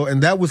record.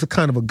 And that was a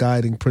kind of a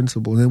guiding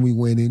principle. And then we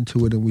went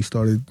into it and we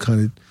started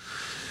kind of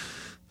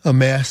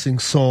amassing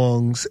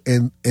songs,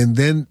 and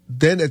then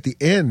at the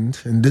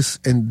end, and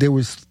there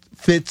was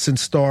fits and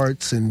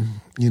starts, and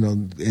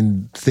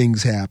and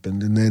things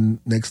happened, and then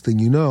next thing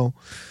you know,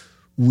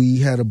 we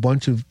had a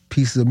bunch of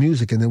pieces of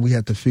music, and then we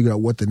had to figure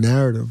out what the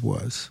narrative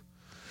was,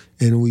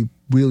 and we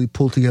really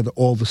pulled together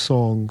all the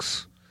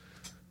songs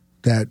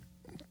that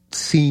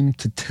seemed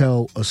to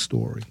tell a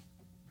story,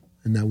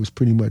 and that was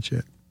pretty much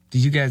it. Do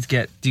you guys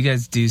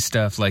do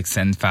stuff like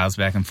send files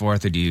back and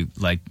forth, or do you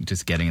like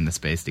just getting in the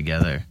space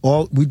together?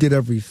 We did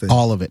everything.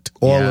 All of it.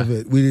 All of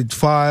it. We did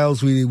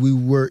files. We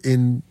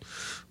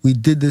we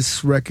did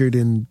this record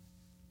in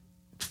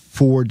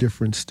 4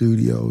 different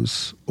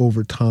studios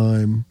over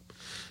time,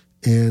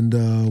 and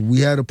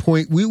we had a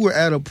point. We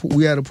had a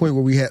point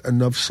where we had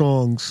enough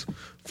songs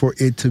for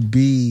it to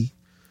be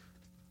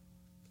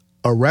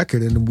a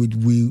record, and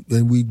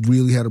we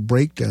really had a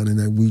breakdown, and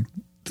then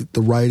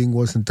the writing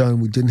wasn't done.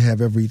 We didn't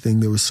have everything.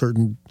 There were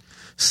certain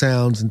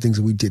sounds and things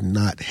that we did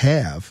not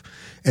have,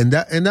 and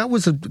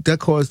that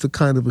caused a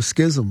kind of a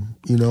schism.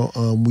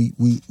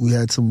 We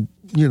had some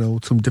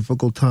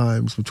difficult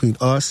times between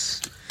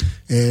us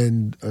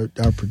and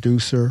our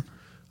producer.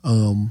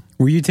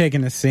 Were you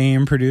taking the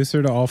same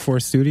producer to all 4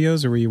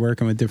 studios, or were you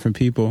working with different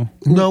people?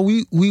 No,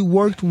 we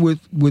worked with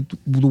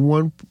the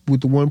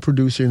one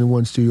producer in the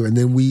one studio, and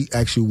then we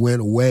actually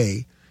went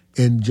away,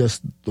 and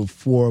just the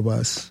 4 of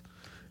us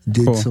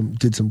did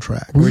some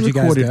tracks. Where'd We you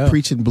guys recorded go?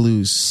 Preachin'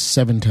 Blues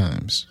 7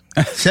 times.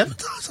 7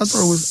 times? I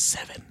thought it was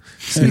 7.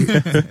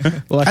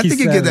 I think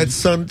you get that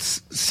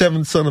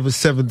seventh son of a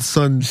seventh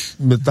son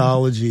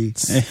mythology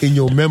in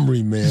your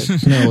memory, man.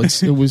 No,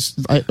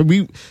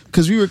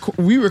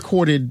 we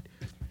recorded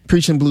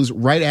Preachin' Blues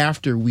right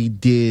after we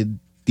did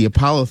the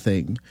Apollo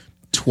thing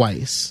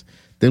twice.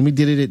 Then we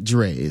did it at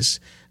Dre's.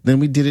 Then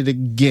we did it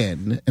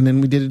again, and then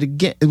we did it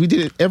again. We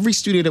did it every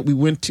studio that we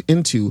went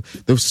into.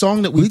 The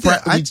song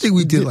that I think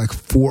we did like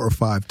 4 or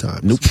 5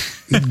 times. Nope.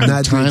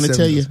 Not trying to doing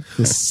tell you, 7.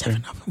 there's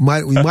 7 of them.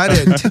 We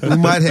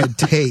might have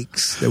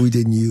takes that we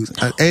didn't use.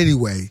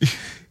 Anyway,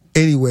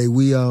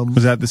 we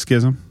Was that the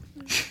schism?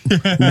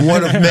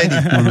 one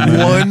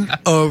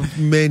of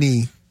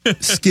many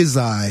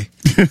schizi.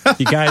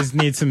 You guys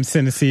need some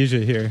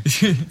synesthesia here.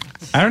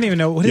 I don't even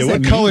know what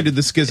What color did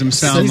the schism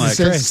sound like?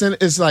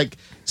 It's like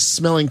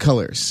smelling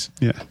colors.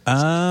 Yeah.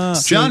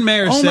 John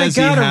Mayer Oh says my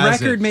God, he a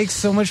has record it. makes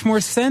so much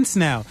more sense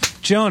now.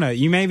 Jonah,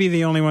 you may be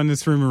the only one in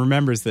this room who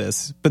remembers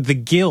this, but the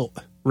Guilt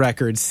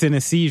record,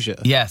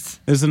 Synesthesia. Yes.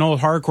 There's an old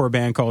hardcore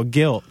band called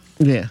Guilt.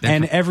 Yeah.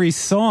 And every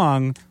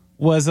song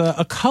was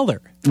a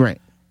color.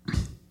 Right.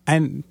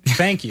 And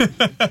thank you.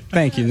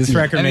 Thank you. This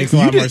record makes a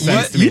lot more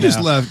sense to me You just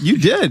now. left. You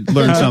did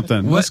learn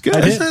something. That's good.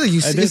 It's not that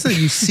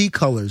you see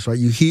colors, right?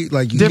 You hear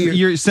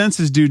Your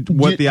senses do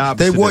what the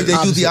opposite. they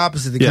is. do the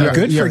opposite. Yeah.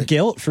 Good for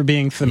Guilt for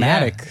being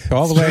thematic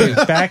all the way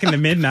back in the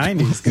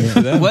mid-90s. Good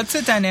for them. What's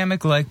the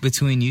dynamic like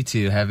between you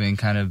two, having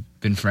kind of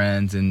been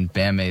friends and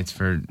bandmates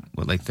for,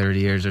 30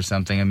 years or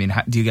something? I mean,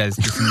 do you guys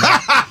just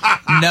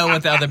know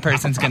what the other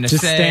person's going to say?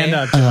 Just stand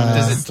up, Jonah.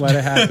 Just let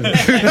it happen.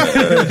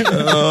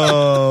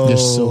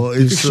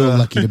 You're so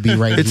lucky to be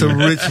right It's here. a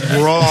rich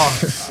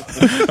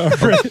broth,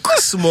 a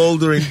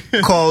smoldering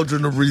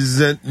cauldron of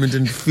resentment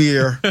and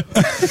fear.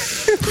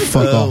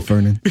 Fuck off,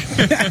 Vernon.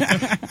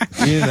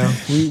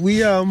 We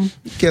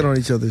get on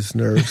each other's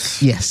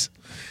nerves. Yes.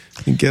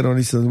 And get on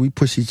each other. We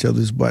push each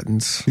other's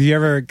buttons. Have you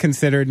ever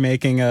considered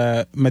making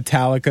a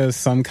Metallica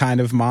some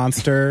kind of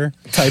monster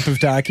type of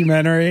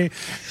documentary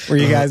where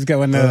you guys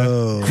go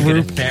into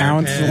group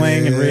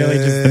counseling and really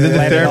just And then the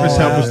let it all therapist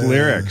helped out? with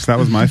lyrics. That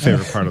was my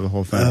favorite part of the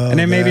whole thing. And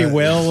then maybe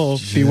Will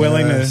be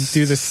willing to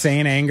do the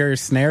Saint Anger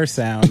snare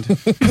sound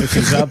if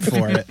he's up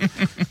for it.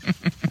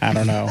 I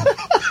don't know.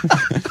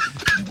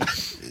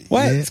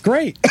 What? Yeah. It's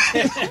great.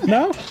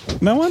 No?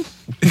 No one?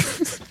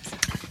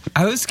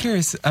 I was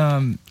curious.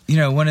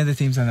 One of the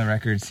themes on the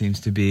record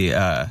seems to be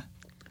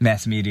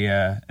mass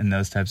media and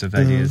those types of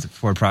ideas,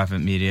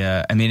 for-profit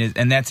media. I mean,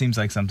 and that seems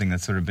like something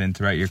that's sort of been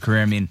throughout your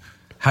career. I mean,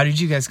 how did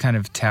you guys kind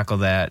of tackle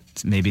that,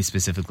 maybe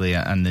specifically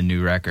on the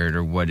new record,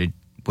 or what did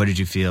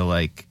you feel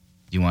like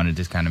you wanted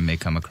to kind of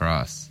come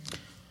across?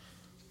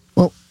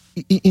 Well,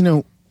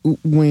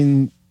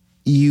 when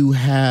you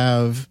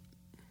have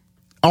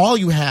all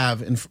you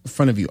have in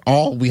front of you,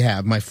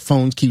 my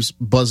phone keeps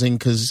buzzing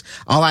because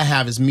all I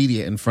have is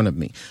media in front of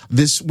me.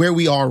 Where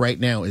we are right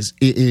now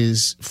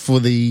is for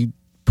the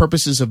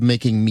purposes of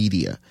making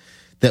media,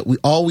 that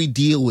all we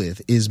deal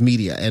with is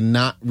media and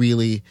not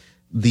really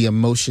the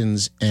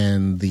emotions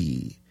and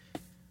the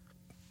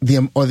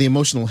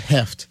emotional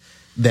heft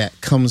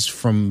that comes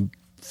from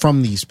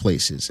these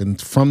places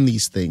and from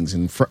these things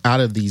and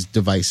out of these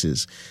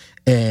devices.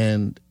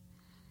 And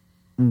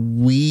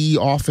we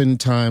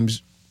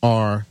oftentimes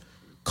are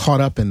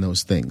caught up in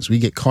those things. We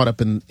get caught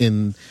up in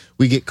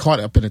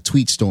a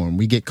tweet storm.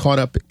 We get caught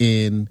up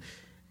in,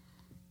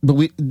 but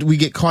we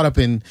get caught up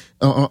in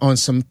on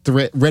some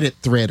Reddit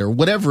thread or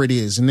whatever it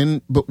is,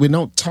 but we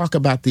don't talk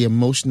about the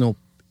emotional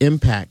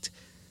impact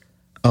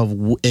of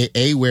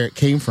A, where it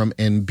came from,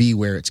 and B,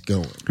 where it's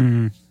going.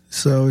 Mm-hmm.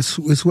 So it's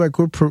like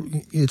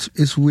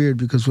it's weird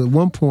because at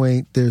one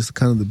point there's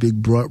kind of the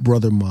big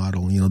brother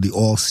model, the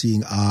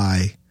all-seeing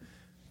eye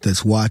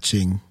that's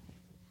watching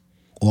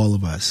all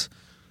of us.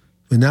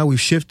 But now we've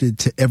shifted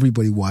to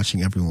everybody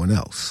watching everyone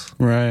else.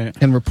 Right.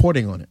 And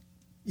reporting on it.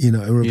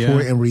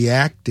 And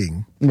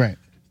reacting. Right.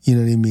 You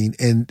know what I mean?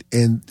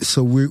 And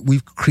so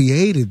we've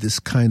created this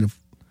kind of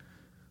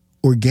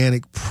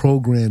organic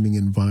programming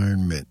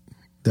environment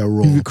that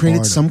we're all We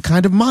created some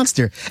kind of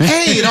monster.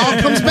 Hey, it all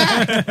comes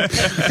back.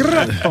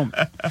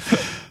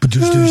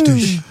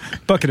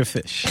 Bucket of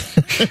fish.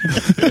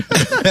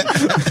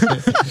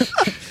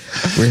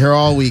 We're here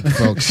all week,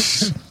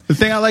 folks. The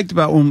thing I liked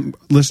about when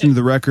listening to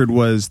the record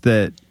was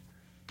that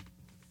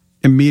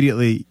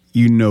immediately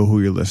you know who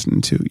you're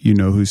listening to. You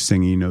know who's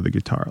singing, you know the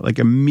guitar. Like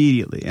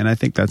immediately. And I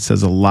think that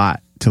says a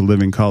lot to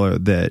Living Color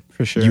that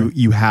For sure.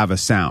 you have a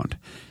sound.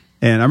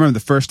 And I remember the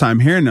first time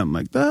hearing them,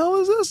 like, the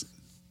hell is this?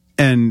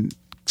 And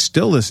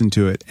still listen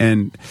to it.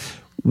 And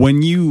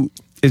when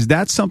is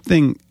that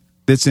something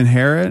that's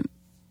inherent?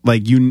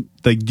 Like do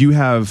you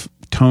have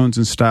tones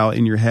and style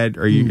in your head,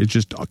 or it's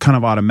just kind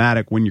of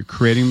automatic when you're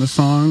creating the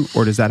song,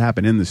 or does that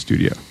happen in the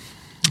studio?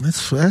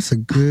 That's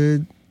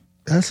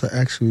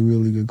actually a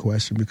really good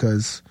question,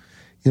 because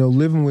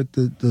living with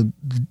the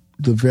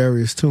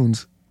various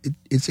tunes,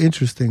 it's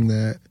interesting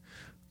that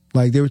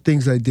like there were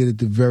things I did at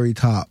the very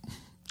top,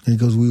 and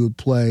because we would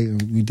play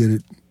and we did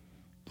it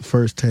the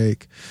first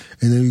take,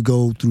 and then we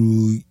go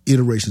through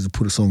iterations of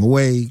put a song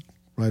away,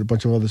 write a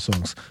bunch of other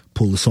songs,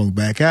 pull the song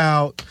back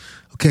out.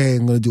 Okay,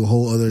 I'm going to do a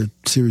whole other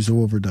series of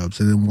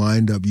overdubs, and then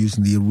wind up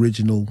using the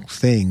original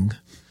thing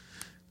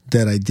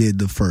that I did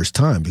the first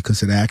time,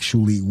 because it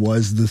actually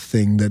was the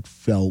thing that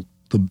felt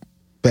the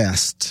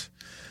best.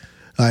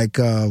 Like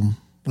the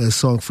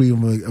song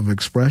Freedom of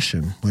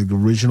Expression, like the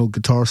original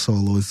guitar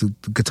solo, the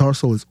guitar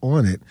solo is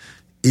on it,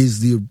 is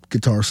the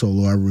guitar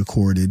solo I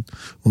recorded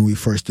when we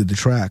first did the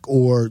track.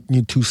 Or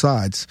Two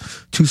Sides.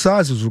 Two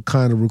Sides was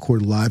kind of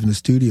recorded live in the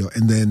studio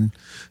and then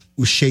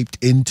was shaped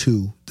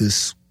into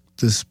this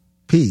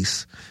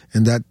piece,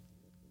 and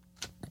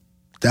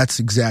that's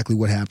exactly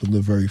what happened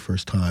the very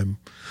first time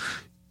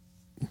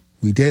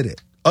we did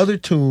it. Other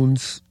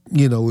tunes,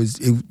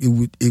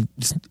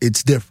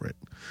 it's different,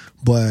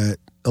 but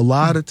a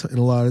lot of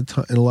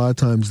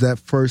times that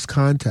first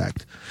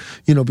contact,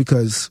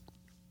 because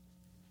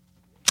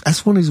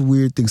that's one of these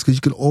weird things, because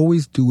you can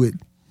always do it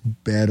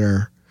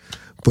better,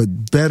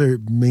 but better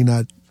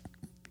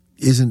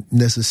isn't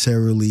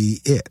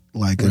necessarily it.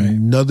 Like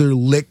another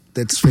lick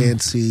that's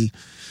fancy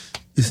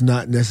is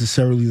not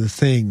necessarily the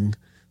thing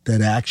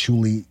that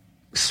actually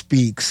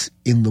speaks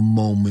in the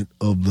moment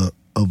of the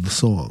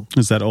song.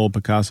 Is that old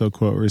Picasso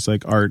quote where he's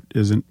like, art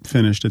isn't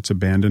finished, it's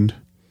abandoned?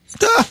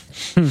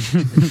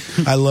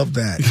 I love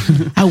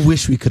that. I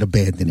wish we could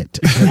abandon it.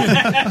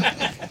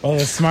 Well,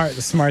 the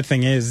smart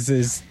thing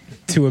is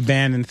to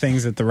abandon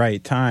things at the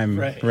right time.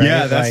 Right?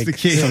 Yeah, that's the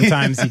key.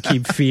 Sometimes you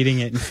keep feeding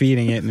it,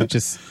 and it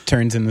just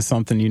turns into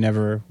something you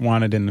never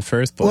wanted in the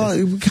first place. Well,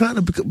 it kind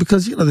of,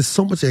 because there's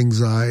so much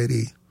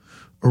anxiety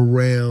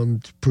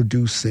around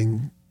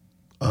producing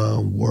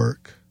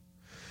work.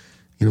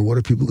 What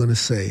are people going to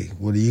say?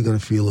 What are you going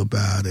to feel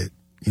about it?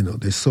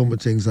 There's so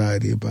much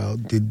anxiety about,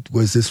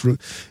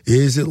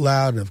 is it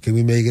loud enough? Can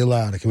we make it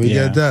louder? Can we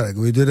get that?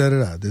 Can we do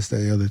that? This, that,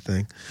 the other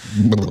thing.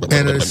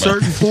 And at a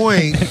certain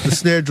point, the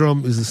snare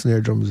drum is a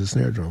snare drum is a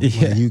snare drum.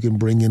 Yeah. Like you can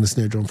bring in a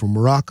snare drum from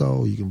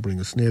Morocco. You can bring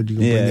a snare. You can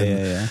bring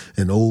in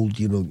an old,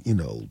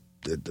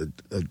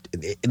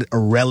 a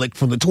relic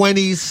from the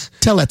 20s.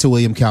 Tell that to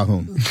William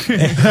Calhoun. But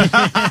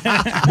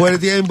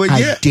at the end,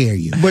 I dare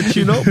you. But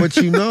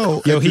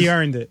Yo, he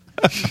earned it.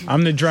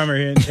 I'm the drummer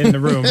in the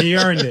room. He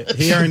earned it.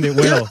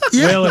 Will.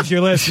 Yeah. Will, if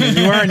you're listening,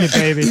 you earned it,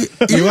 baby.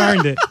 You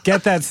earned it.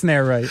 Get that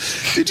snare right.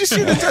 Did you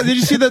see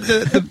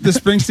the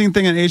Springsteen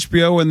thing on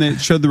HBO when they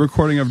showed the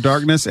recording of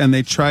Darkness, and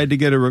they tried to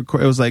get a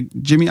record? It was like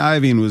Jimmy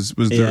Iovine was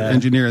their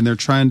engineer, and they're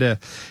trying to.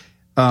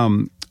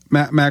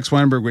 Max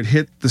Weinberg would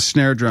hit the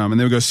snare drum, and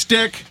they would go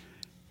stick,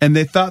 and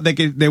they thought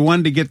they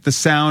wanted to get the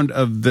sound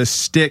of the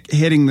stick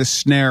hitting the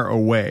snare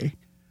away.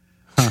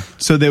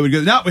 So they would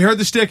go, no, we heard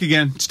the stick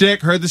again.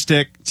 Heard the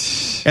stick.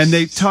 And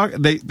they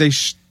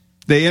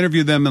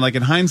interviewed them, and like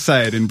in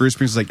hindsight, and Bruce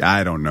Springsteen's like,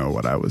 I don't know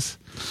what I was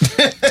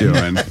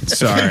doing.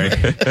 Sorry.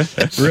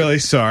 Really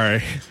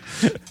sorry.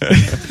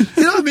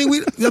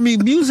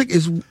 Music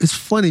is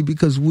funny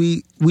because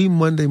we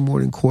Monday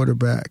morning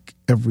quarterback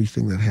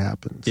everything that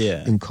happens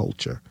in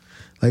culture.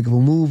 Like if a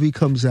movie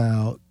comes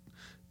out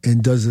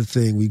and does a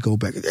thing, we go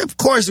back. Of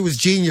course, it was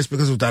genius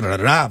because it was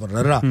da-da-da-da,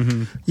 da-da-da.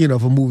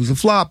 If a movie's a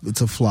flop,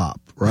 it's a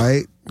flop,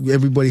 right?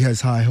 Everybody has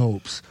high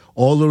hopes.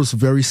 All those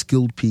very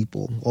skilled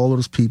people, all of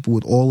those people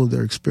with all of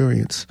their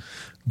experience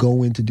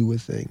go in to do a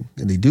thing.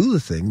 And they do the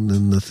thing, and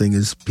then the thing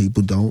is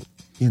people don't,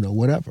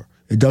 whatever.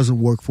 It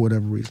doesn't work for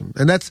whatever reason.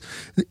 And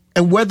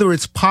whether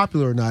it's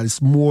popular or not,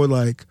 it's more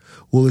like,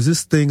 well, is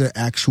this thing an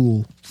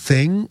actual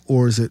thing,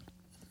 or is it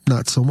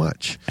not so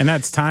much? And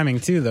that's timing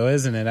too, though,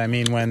 isn't it? I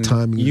mean, when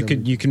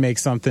you can make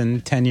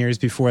something 10 years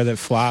before that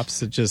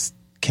flops, it just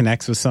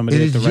connects with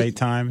somebody at the right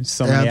time.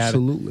 Somebody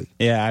absolutely.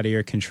 Out of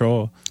your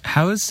control.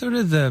 How is sort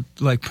of the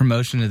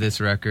promotion of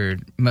this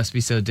record must be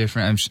so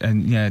different,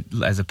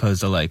 as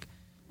opposed to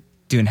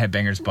doing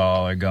Headbangers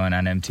Ball or going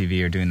on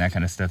MTV or doing that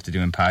kind of stuff to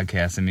doing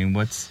podcasts? I mean,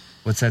 what's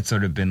that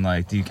sort of been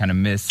like? Do you kind of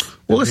miss?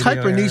 Well, it's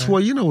hyper niche.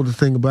 Well, the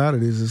thing about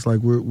it is, it's like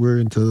we're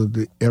into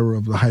the era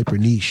of the hyper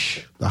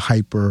niche, the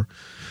hyper.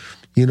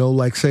 A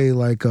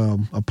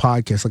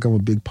podcast. Like I'm a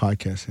big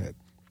podcast head.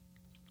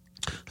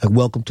 Like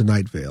Welcome to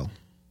Night Vale.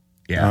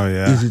 Yeah. Oh,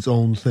 yeah. Is its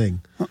own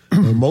thing.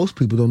 And most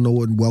people don't know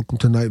what Welcome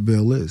to Night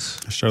Vale is.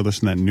 I started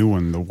listening to that new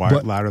one,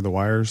 Louder the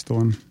Wires, the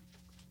one.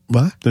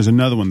 What? There's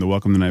another one, the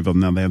Welcome to Night Vale.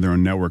 Now they have their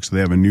own network, so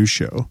they have a new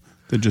show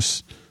that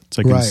just it's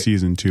like in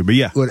season 2. But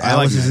yeah, what,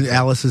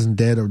 Alice isn't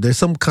dead, or there's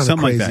some kind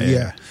something of crazy.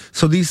 like that, yeah.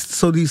 So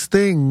these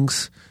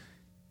things,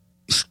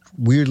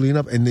 weirdly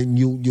enough, and then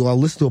I'll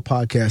listen to a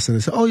podcast and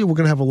they say, oh yeah, we're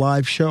gonna have a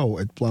live show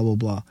at blah blah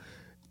blah,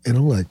 and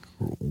I'm like,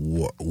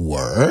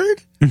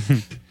 word.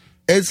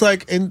 It's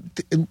like, and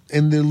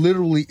there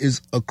literally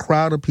is a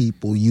crowd of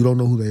people, you don't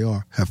know who they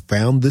are, have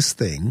found this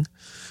thing,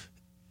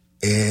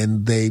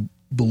 and they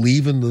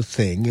believe in the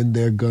thing, and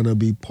they're gonna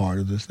be part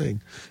of this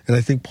thing. And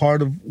I think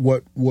part of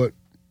what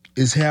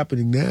is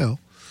happening now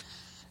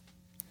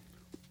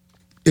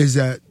is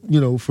that,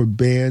 for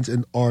bands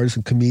and artists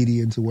and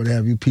comedians and what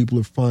have you, people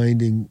are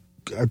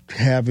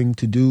having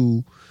to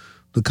do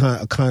the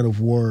kind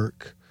of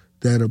work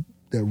that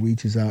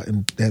reaches out,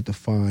 and they have to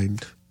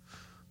find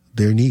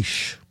their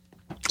niche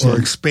or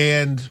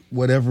expand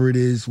whatever it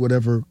is,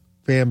 whatever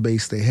fan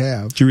base they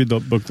have. Did you read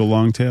the book The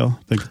Long Tail?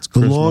 I think it's The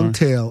Chris Long Long.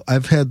 Tail.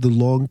 I've had The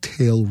Long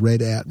Tail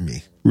read at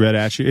me. Read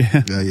at you?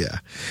 Yeah.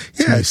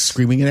 Somebody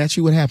screaming it at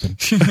you. What happened?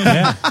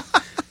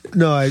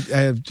 No, I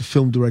have the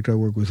film director I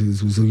work with. He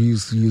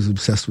was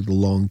obsessed with the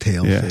long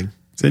tail thing.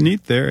 It's a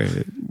neat theory.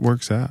 It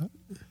works out.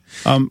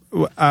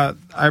 I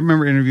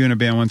remember interviewing a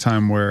band one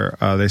time where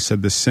they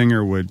said the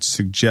singer would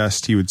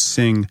suggest he would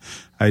sing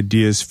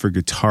ideas for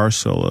guitar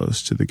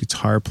solos to the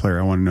guitar player.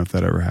 I want to know if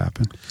that ever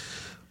happened.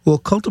 Well,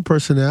 Cult of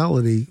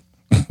Personality,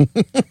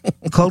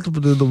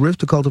 the riff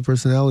to Cult of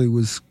Personality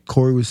was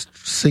Corey was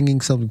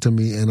singing something to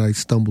me, and I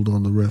stumbled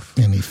on the riff.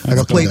 And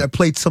I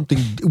played something.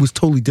 It was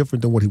totally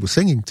different than what he was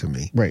singing to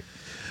me. Right.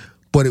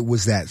 But it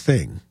was that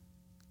thing.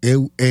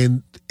 And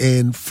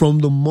from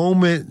the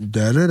moment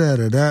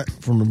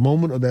from the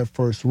moment of that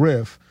first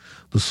riff,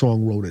 the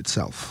song wrote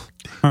itself.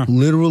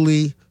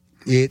 Literally,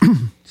 it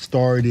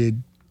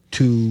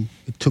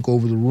took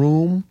over the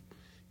room.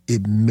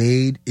 It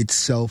made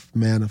itself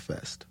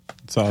manifest.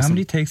 It's awesome. How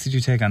many takes did you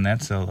take on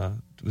that solo?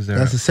 Was there?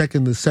 That's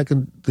on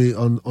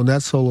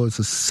that solo. It's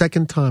the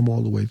second time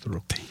all the way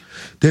through.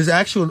 There's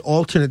actually an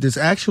alternate. There's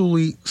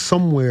actually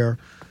somewhere.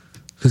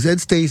 Because Ed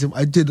Stasium,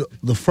 I did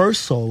the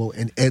first solo,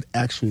 and Ed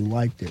actually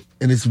liked it.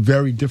 And it's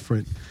very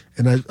different.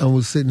 And I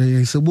was sitting there, and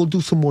he said, we'll do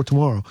some more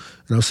tomorrow.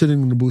 And I was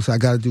sitting in the booth, I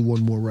got to do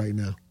one more right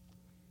now.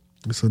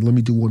 I said, let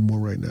me do one more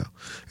right now.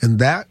 And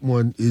that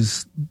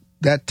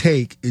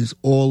take is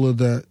all of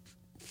that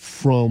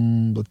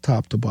from the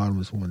top to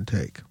bottom is one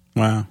take.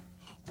 Wow.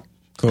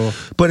 Cool.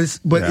 It's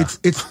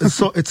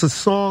a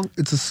song.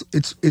 It's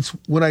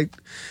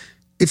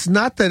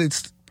not that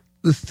it's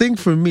the thing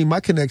for me, my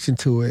connection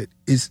to it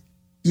is,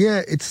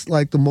 it's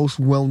like the most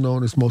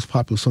well-known, it's most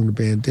popular song the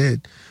band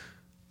did.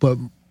 But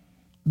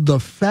the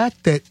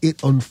fact that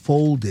it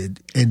unfolded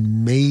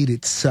and made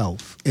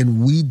itself,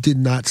 and we did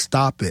not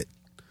stop it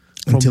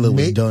until it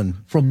was done.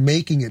 From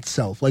making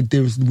itself. Like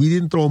we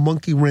didn't throw a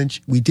monkey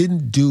wrench. We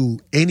didn't do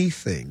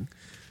anything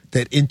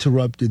that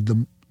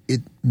interrupted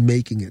it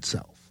making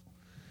itself.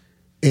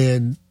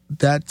 And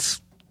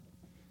that's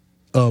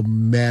a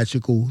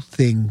magical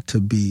thing to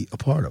be a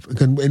part of.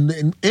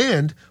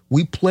 And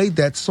we played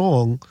that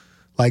song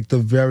like the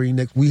very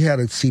next, we had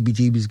a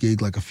CBGB's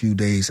gig like a few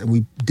days, and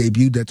we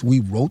debuted that.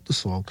 We wrote the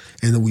song,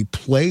 and then we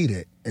played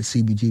it at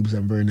CBGB's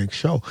on the very next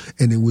show,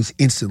 and it was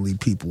instantly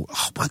people,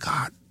 oh my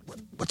God,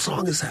 what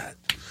song is that?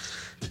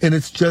 And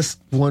it's just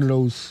one of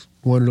those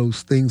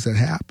things that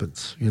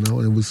happens, and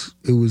it was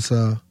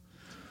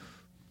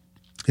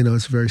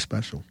it's very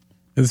special.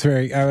 It's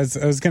very. I was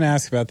going to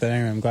ask about that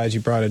anyway. I'm glad you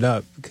brought it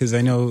up, because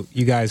I know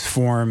you guys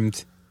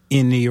formed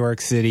in New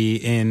York City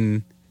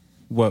in.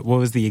 What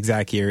was the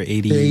exact year?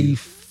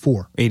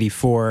 84.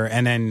 84.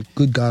 And then...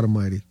 Good God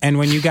Almighty. And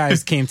when you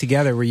guys came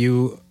together, were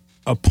you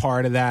a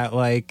part of that,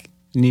 like,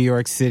 New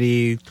York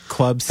City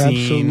club scene?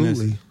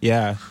 Absolutely.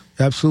 Yeah.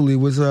 Absolutely. It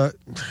was,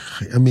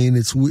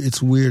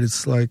 it's weird.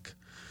 It's like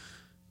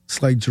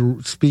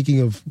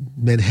speaking of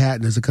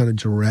Manhattan as a kind of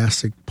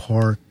Jurassic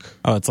Park.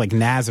 Oh, it's like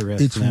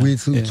Nazareth. It's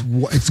weird.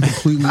 It's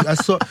completely... I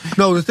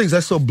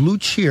saw Blue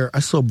Cheer...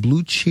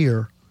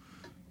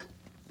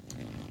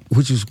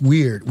 Which is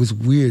weird. It was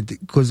weird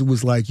because it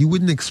was like you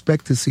wouldn't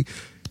expect to see.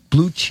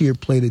 Blue Cheer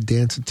played at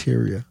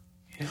Danceteria.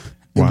 It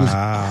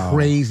was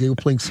crazy. They were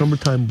playing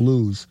Summertime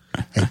Blues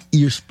at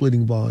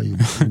ear-splitting volume.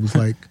 It was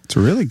like it's a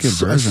really good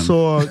version. I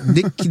saw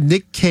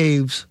Nick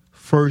Cave's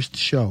first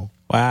show.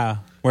 Wow,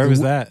 where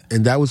was that?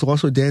 And that was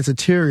also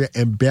Danceteria,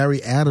 and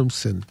Barry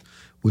Adamson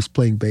was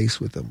playing bass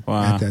with them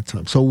at that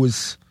time. So it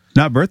was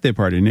not Birthday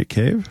Party. Nick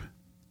Cave.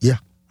 Yeah.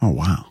 Oh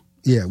wow.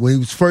 Yeah. When he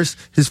was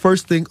his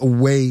first thing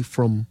away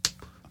from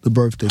the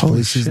birthday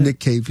place is Nick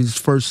Cave, his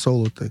first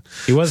solo thing.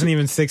 He wasn't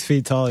even 6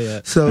 feet tall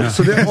yet. So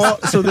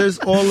there's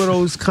all of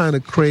those kind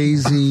of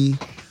crazy,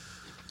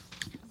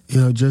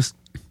 just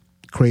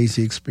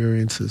crazy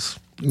experiences.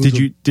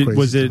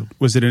 Was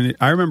it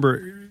I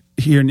remember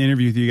hearing an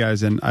interview with you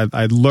guys, and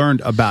I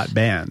learned about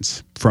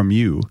bands from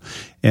you,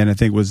 and I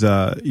think it was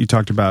you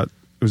talked about,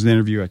 it was an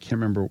interview, I can't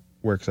remember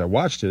where because I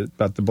watched it,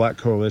 about the Black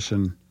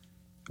Coalition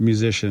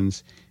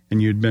musicians.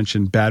 and you had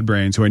mentioned Bad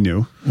Brains, who I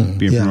knew,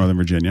 being from Northern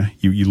Virginia.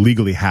 You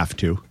legally have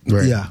to,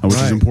 Right. Yeah, which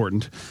is right.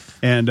 important.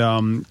 And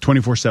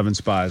 24/7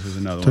 Spies was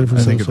another one,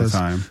 I think, at the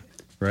time.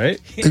 Right?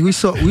 And we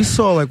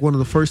saw like one of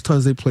the first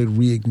times they played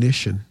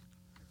Reignition.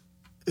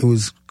 It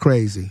was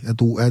crazy at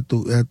the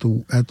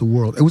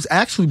World. It was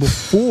actually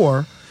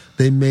before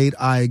they made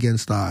Eye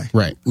Against Eye.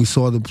 Right. We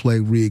saw them play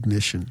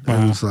Reignition.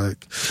 It was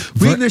like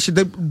Reignition.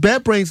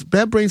 Bad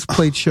Brains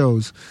played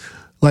shows.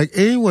 Like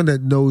anyone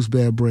that knows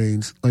Bad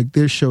Brains, like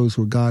their shows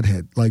were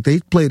Godhead. Like they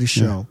played a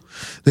show.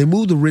 They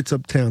moved the Ritz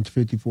uptown to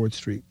 54th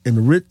Street, and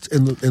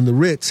the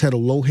Ritz had a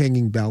low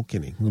hanging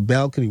balcony. The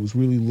balcony was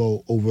really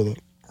low over the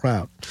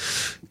crowd,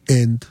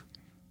 and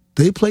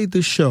they played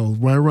this show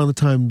right around the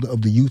time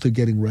of the Youth Are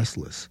Getting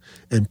Restless,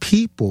 and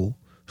people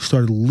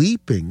started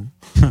leaping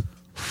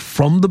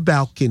from the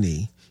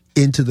balcony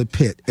into the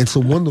pit. And so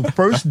when the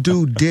first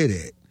dude did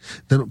it,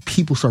 then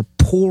people start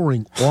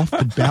pouring off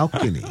the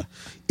balcony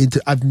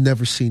into. I've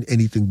never seen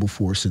anything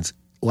before since.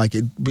 Like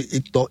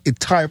the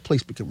entire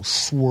place became a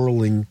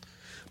swirling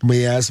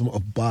miasma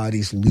of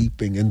bodies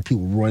leaping and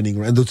people running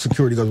around. The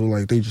security guards were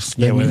like, they just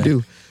We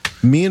do.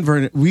 Me and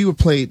Vernon, we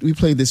played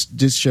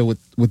this show with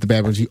the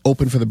Bad Brains. We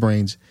opened for the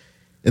Brains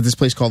at this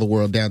place called the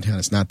World downtown.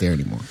 It's not there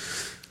anymore.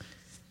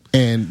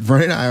 And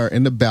Vernon and I are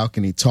in the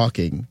balcony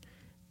talking,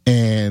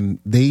 and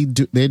they're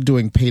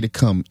doing Pay to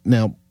Come.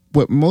 Now,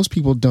 what most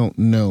people don't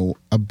know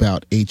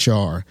about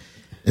HR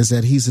is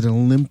that he's an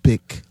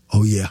Olympic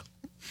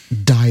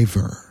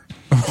diver.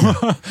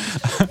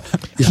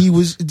 He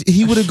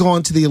would have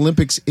gone to the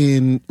Olympics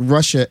in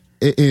Russia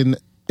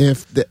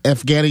if the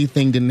Afghani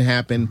thing didn't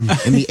happen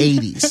in the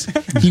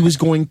 80s. He was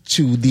going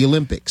to the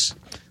Olympics.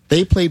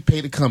 They played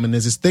Pay to Come, and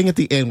there's this thing at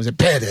the end was a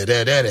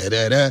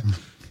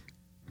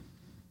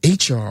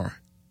HR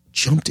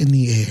jumped in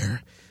the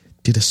air,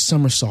 did a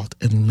somersault,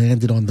 and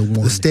landed on the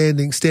one. The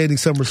standing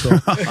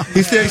somersault.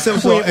 He standing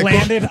somersault. Wait,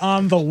 landed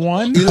on the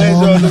one? He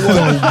landed on the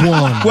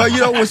one.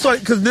 Well, what's funny,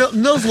 because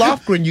Nils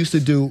Lofgren used to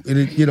do,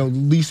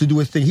 used to do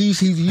his thing. He used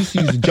to use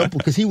a jump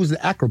because he was an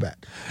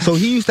acrobat. So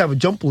he used to have a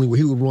jumpaline where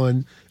he would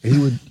run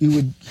and he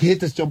would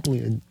hit this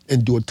jumpaline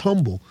and do a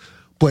tumble.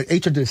 But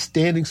HR did a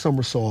standing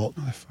somersault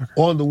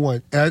on the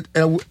one. And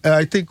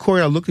I think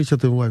Corey and I looked at each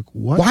other and were like,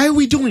 what? Why are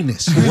we doing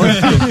this?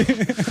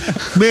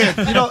 Man,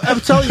 I'm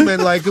telling you, man,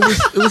 like it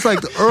was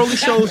like the early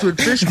shows with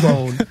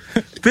Fishbone.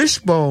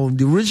 Fishbone,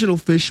 the original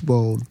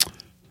Fishbone,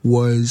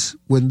 was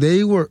when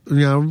they were,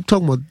 I'm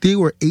talking about they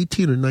were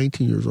 18 or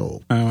 19 years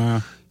old. Oh,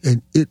 wow.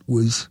 And it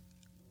was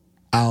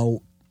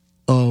out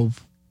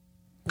of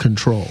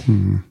control.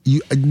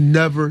 I'd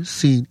never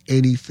seen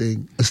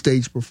a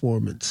stage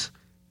performance,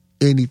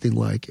 anything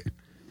like it.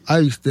 I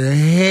used to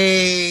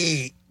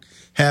hate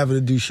having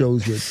to do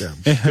shows with them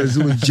because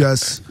it was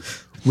just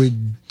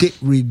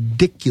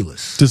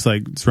ridiculous. Just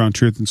like it's around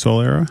Truth and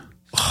Soul era?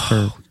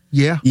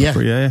 Yeah.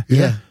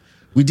 Yeah.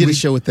 We did a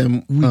show with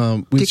them.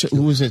 Who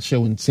was that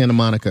show in Santa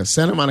Monica?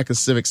 Santa Monica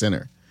Civic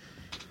Center.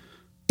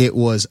 It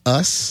was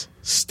us,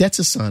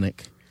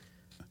 Stetsasonic,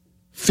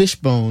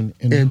 Fishbone,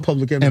 and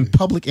Public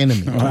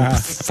Enemy. Wow.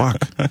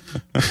 Fuck.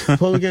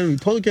 Public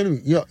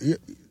Enemy. Yeah.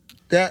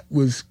 That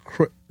was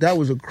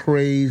a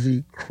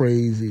crazy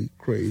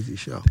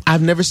show.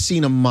 I've never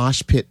seen a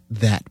mosh pit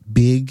that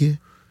big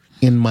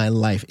in my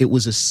life. It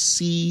was a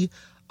sea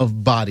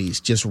of bodies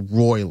just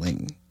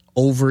roiling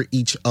over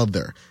each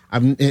other.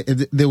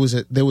 There was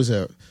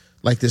a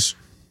like this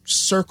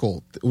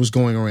circle that was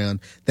going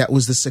around that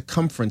was the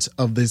circumference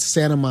of the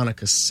Santa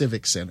Monica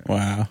Civic Center.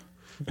 Wow.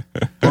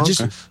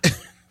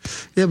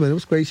 Yeah, man, it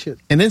was great shit.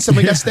 And then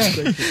somebody got stabbed.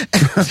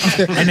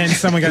 And then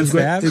someone got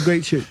stabbed? It was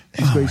great shit.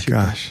 It was great shit.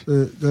 Gosh.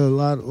 There are a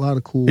lot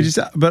of cool.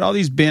 But all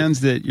these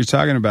bands that you're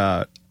talking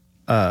about,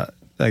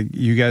 like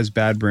you guys,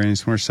 Bad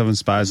Brains, 24/7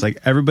 Spies, like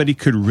everybody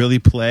could really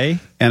play.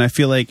 And I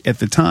feel like at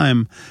the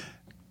time,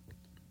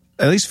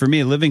 at least for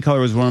me, Living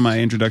Color was one of my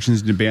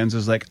introductions into bands. It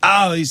was like,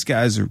 oh, these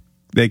guys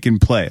they can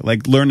play.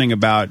 Like learning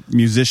about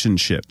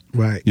musicianship.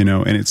 Right.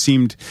 And it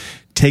seemed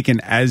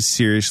taken as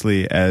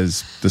seriously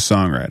as the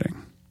songwriting.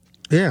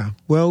 Yeah.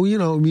 Well, we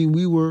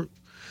were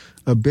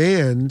a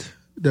band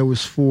that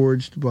was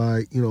forged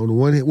by, on the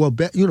one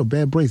hand,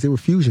 Bad Brains, they were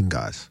fusion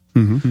guys.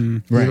 Mm-hmm.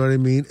 Right. You know what I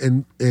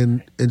mean?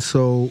 And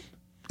so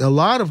a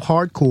lot of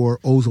hardcore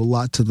owes a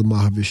lot to the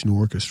Mahavishnu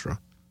Orchestra.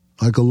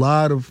 Like a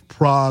lot of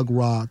prog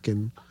rock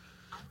and...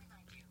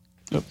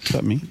 Oh, is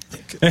that me?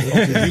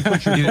 You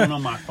put your phone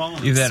on my phone.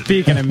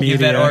 Speaking of media.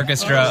 That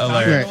orchestra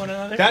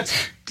alert.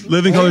 That's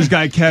Living Color's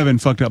guy Kevin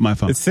fucked up my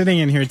phone. It's sitting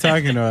in here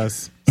talking to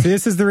us. See,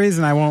 this is the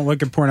reason I won't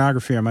look at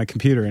pornography on my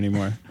computer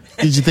anymore.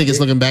 Did you think it's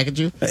looking back at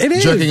you? It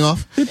is. Jerking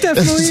off? It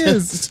definitely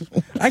is.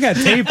 I got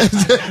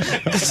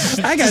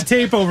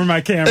tape over my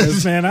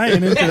cameras, man. I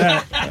ain't into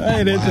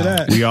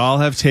that. We all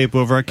have tape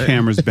over our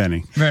cameras,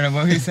 Benny. Vernon,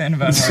 what were you saying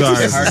about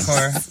Sorry.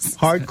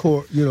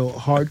 hardcore?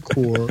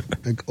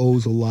 Hardcore like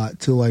owes a lot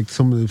to like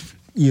some of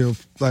the,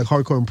 like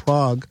hardcore in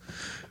Prague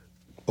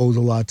owes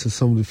a lot to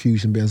some of the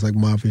fusion bands like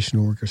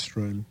Mahavishnu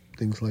Orchestra and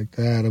things like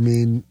that. I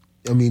mean,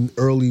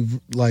 early,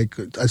 like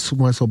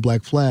when I saw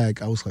Black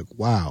Flag, I was like,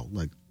 wow,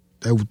 like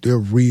They're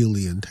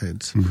really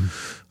intense.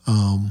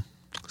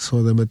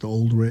 Saw them at the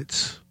Old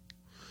Ritz.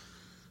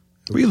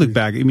 When you look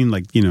back, I mean,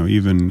 like,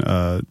 even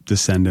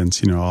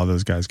Descendants, all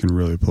those guys can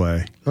really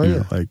play. Oh,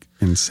 yeah. Like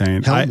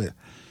insane. Helmet.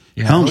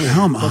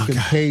 Helmet. Fucking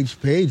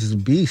Page is a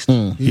beast.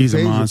 He's a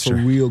Page monster.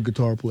 is a real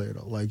guitar player,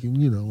 though. Like,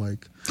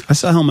 like. I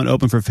saw Helmet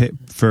open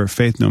for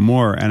Faith No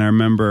More, and I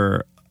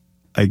remember,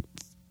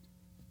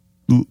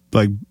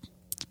 like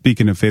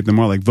speaking of Faith No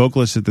More, like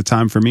vocalist at the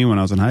time for me when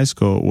I was in high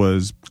school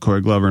was Corey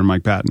Glover and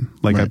Mike Patton.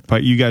 Like,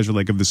 you guys were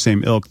like of the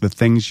same ilk. The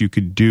things you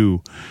could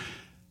do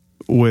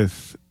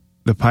with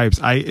the pipes,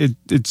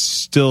 it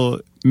still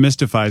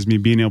mystifies me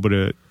being able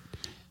to. It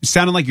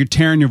sounded like you're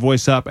tearing your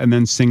voice up and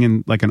then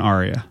singing like an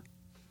aria.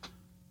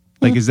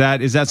 Like, is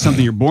that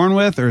something you're born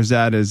with, or is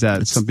that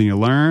something you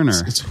learn,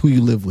 or it's who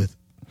you live with?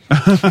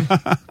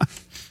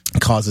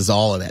 Causes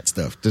all of that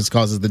stuff. Just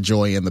causes the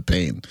joy and the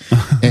pain.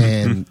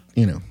 And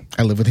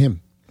I live with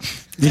him.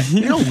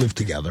 You don't live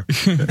together.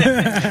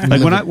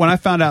 Like when I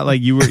found out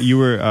like you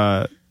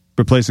were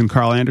replacing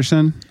Carl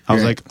Anderson, I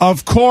was like,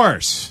 of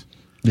course,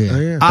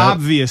 yeah.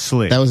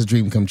 Obviously, that was a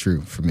dream come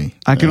true for me.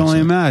 I can only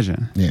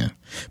imagine. Yeah,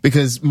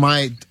 because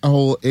my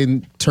whole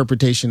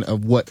interpretation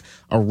of what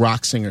a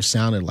rock singer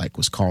sounded like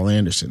was Carl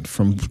Anderson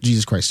from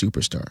Jesus Christ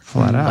Superstar.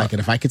 Flat out. Like,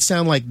 and if I could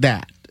sound like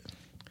that,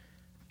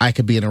 I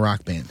could be in a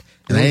rock band.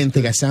 And I didn't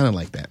think I sounded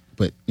like that,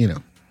 but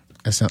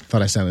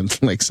thought I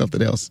sounded like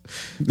something else.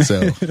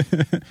 So,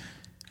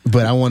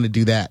 but I wanted to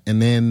do that,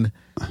 and then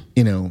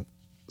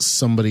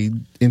somebody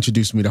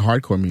introduced me to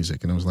hardcore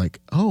music, and I was like,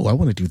 oh, I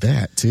want to do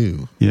that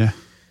too. Yeah.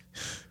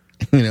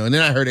 And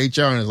then I heard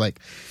HR, and I was like,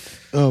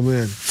 oh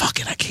man, fuck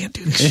it, I can't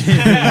do this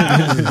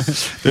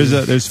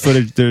shit.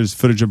 There's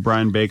footage of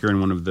Brian Baker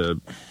in one of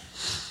the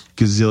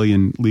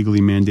gazillion legally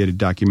mandated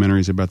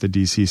documentaries about the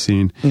DC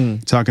scene,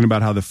 talking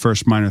about how the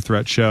first Minor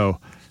Threat show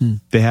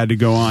they had to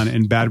go on,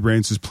 and Bad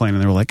Brains was playing,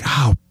 and they were like,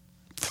 oh,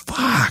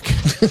 fuck.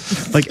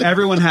 Like,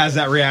 everyone has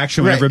that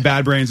reaction whenever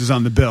Bad Brains is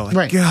on the bill. Like,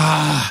 right.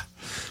 ah.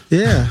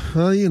 Yeah,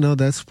 well,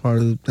 that's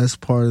part of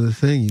the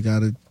thing. You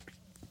gotta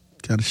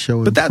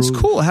show it. But that's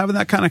cool. Having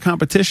that kind of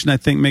competition, I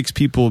think, makes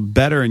people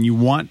better, and you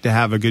want to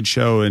have a good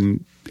show,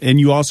 and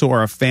you also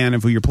are a fan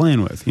of who you're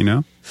playing with.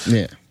 Yeah.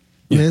 Yeah,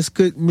 it's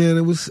good, man.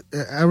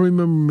 I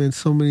remember, man,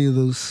 so many of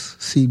those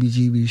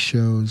CBGB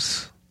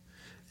shows.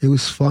 It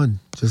was fun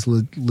just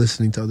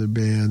listening to other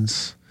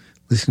bands,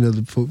 listening to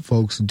other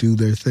folks do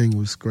their thing. It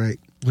was great.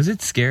 Was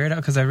it scary though?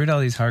 Because I read all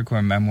these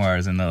hardcore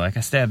memoirs, and they're like,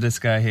 I stabbed this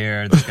guy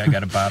here, this guy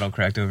got a bottle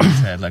cracked over his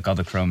head, like all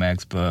the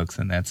Cro-Mags books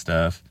and that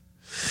stuff.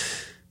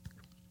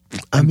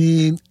 I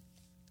mean,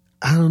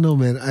 I don't know,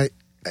 man. I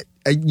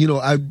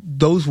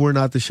those were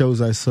not the shows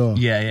I saw.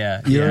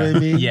 Yeah. You know what I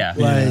mean? Yeah.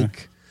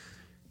 Like,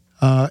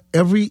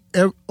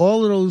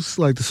 all of those,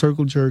 like the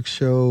Circle Jerk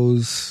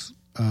shows,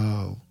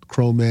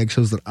 Cro-Mag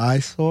shows that I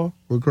saw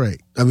were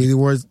great. I mean, it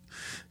was,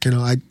 and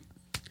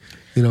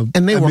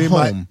they were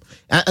home.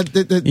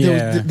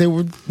 They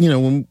were,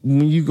 when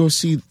you go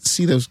see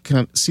those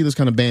kind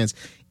of bands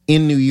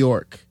in New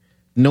York,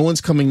 no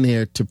one's coming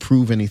there to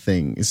prove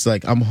anything. It's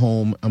like, I'm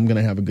home, I'm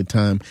gonna have a good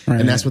time,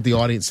 and that's what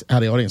how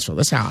the audience felt.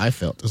 That's how I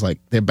felt. It's like,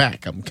 they're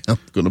back. I'm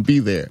gonna be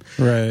there,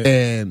 right?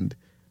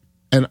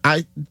 And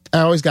I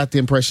always got the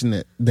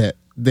impression that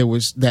there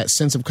was that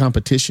sense of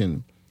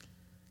competition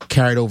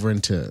carried over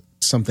into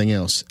something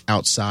else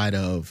outside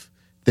of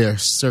their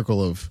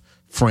circle of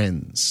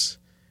friends,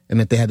 and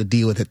that they had to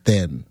deal with it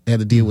then. They had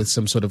to deal with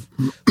some sort of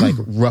like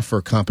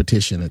rougher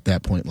competition at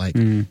that point. Like,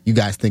 you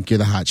guys think you're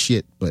the hot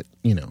shit, but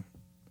yeah,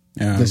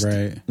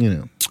 right.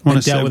 I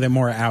dealt with it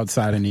more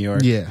outside of New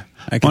York. Yeah,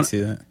 I can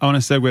see that. I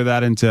want to segue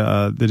that into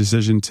the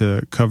decision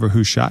to cover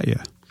 "Who Shot You."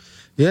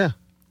 Yeah,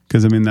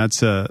 because I mean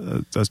that's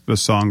a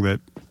song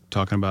that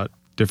talking about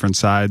different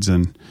sides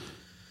and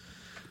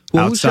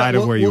outside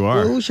of where you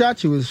are. Who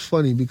Shot You was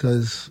funny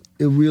because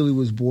it really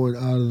was born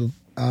out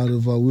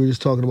of we were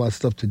just talking about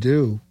stuff to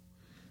do,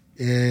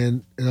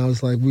 and I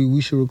was like,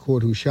 we should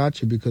record Who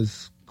Shot You,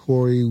 because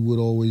Corey would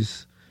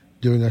always,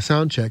 during our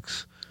sound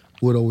checks,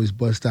 would always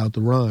bust out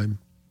the rhyme,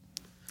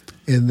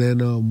 and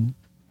then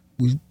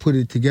we put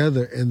it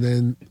together, and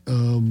then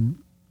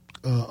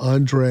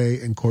Andre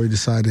and Corey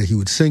decided he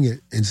would sing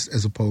it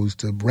as opposed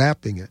to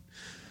rapping it,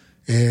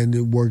 and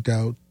it worked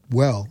out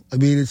well. I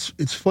mean,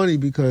 it's funny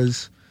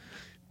because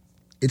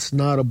it's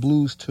not a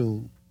blues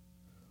tune,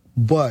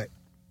 but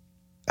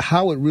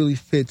how it really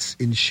fits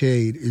in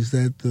Shade is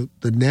that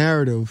the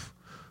narrative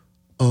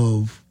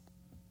of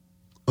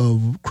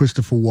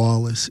Christopher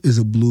Wallace is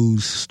a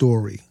blues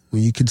story.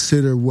 When you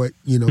consider what,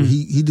 he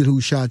did Who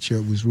Shot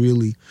You was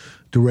really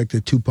directed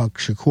at Tupac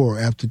Shakur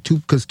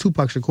because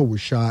Tupac Shakur was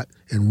shot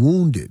and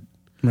wounded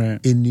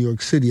in New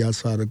York City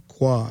outside of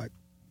Quad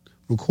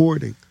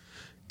recording.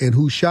 And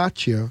Who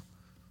Shot You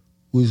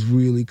was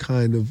really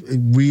kind of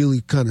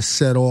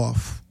set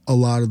off a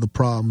lot of the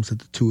problems that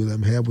the two of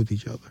them had with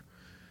each other.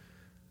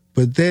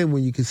 But then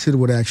when you consider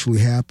what actually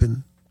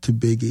happened to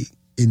Biggie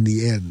in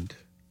the end,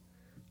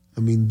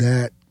 I mean,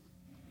 that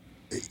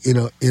in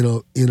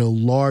a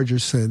larger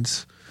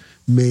sense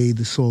made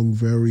the song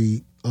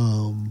very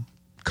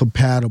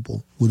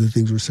compatible with the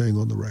things we're saying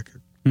on the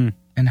record.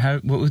 And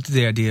what was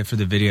the idea for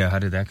the video? How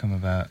did that come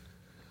about?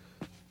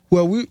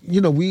 Well, we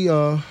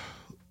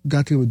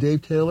got together with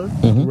Dave Taylor,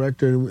 the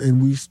director,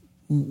 and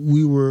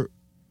we were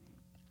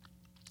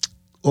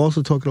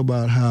also talking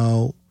about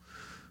how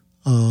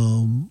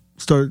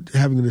started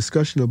having a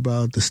discussion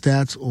about the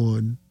stats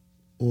on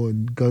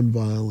gun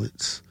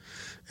violence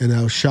and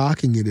how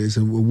shocking it is.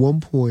 And at one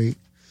point,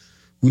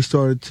 we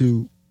started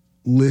to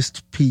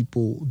list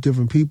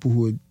different people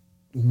who had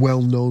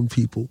well-known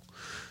people.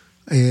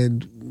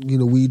 And,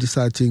 we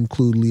decided to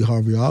include Lee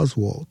Harvey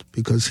Oswald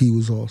because he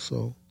was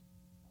also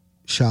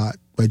shot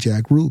by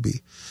Jack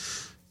Ruby.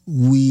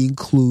 We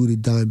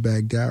included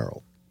Dimebag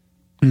Darrell.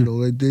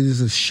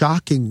 There's a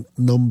shocking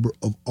number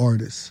of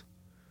artists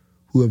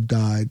who have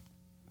died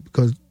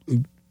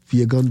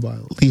via gun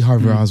violence. Lee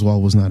Harvey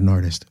Oswald was not an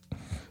artist.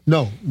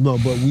 No,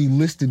 but we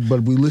listed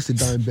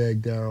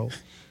Dimebag Darrell,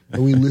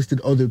 and we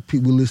listed other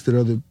people. We listed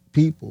other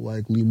people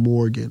like Lee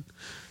Morgan,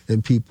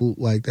 and people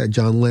like that,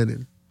 John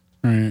Lennon.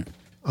 Right.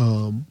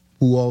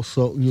 Who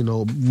also, we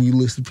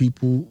listed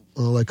people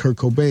like Kurt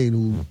Cobain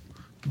who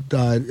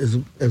died as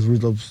a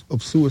result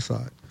of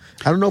suicide.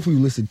 I don't know if we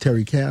listed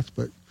Terry Kath,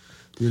 but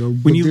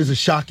there's a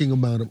shocking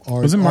amount of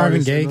art. Wasn't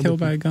Marvin Gaye killed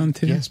by a gun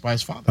too? Yes, by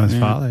his father. By his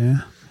father,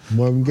 yeah.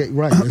 Marvin Gaye,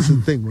 right? That's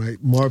the thing, right?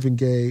 Marvin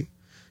Gaye.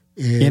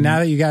 And now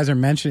that you guys are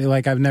mentioning,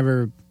 like, I've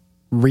never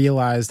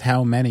realized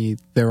how many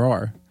there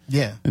are.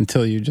 Yeah.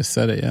 Until you just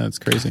said it. Yeah, it's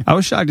crazy. I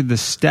was shocked at the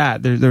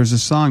stat. There was a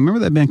song. Remember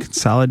that band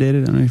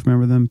Consolidated? I don't know if you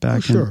remember them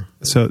back. Sure.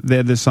 So they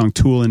had this song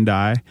 "Tool and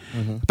Die"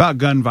 about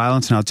gun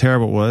violence and how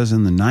terrible it was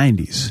in the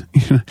 '90s.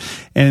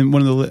 And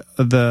one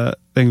of the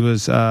things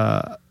was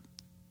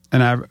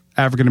an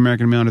African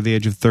American male under the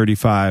age of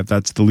 35.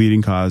 That's the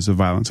leading cause of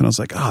violence. And I was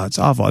like, oh, it's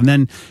awful. And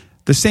then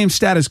the same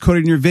stat is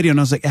quoted in your video, and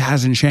I was like, it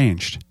hasn't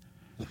changed.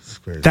 That's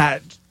crazy.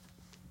 That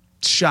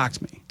shocked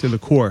me to the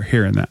core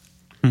hearing that.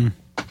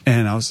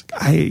 And I was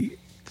like,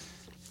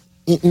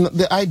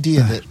 the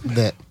idea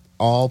that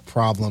all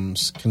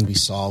problems can be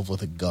solved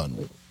with a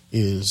gun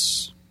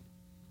is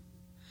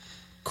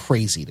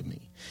crazy to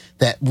me.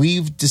 That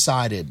we've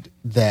decided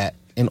that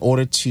in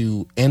order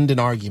to end an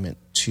argument,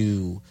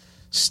 to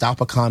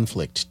stop a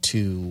conflict,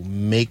 to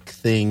make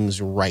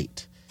things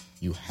right,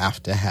 you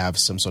have to have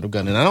some sort of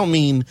gun. And I don't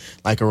mean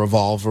like a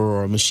revolver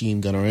or a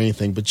machine gun or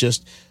anything, but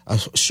just a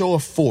show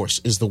of force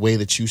is the way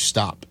that you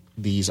stop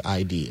these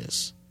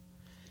ideas.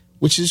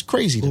 Which is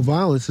crazy. Well,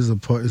 violence is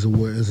an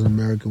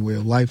American way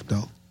of life,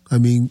 though. I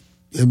mean,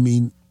 the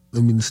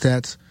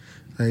stats.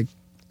 Like,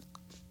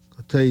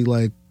 I'll tell you,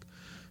 like,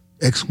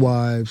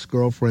 ex-wives,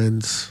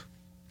 girlfriends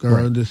are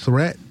under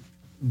threat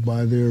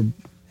by their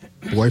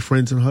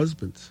boyfriends and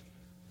husbands.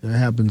 That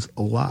happens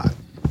a lot.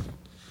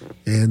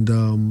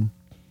 And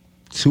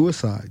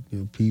suicide.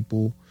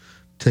 People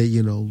take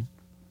their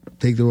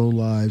own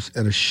lives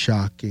at a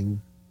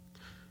shocking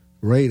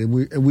rate, and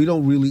we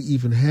don't really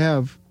even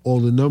have all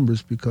the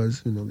numbers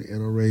because the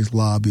NRA's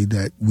lobby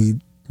that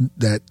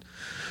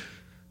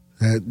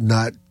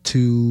not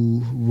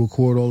to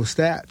record all the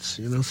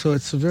stats. So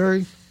it's a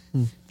very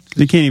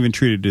they can't even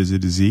treat it as a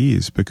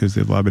disease because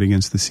they lobbied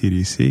against the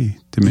CDC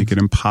to make it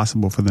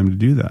impossible for them to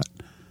do that.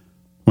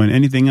 When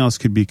anything else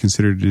could be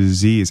considered a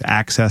disease,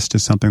 access to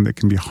something that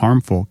can be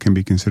harmful can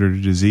be considered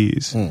a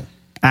disease.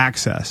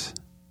 Access,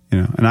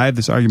 and I have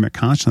this argument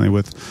constantly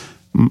with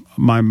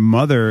my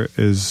mother.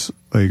 Is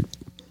like,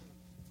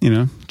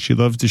 she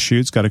loves to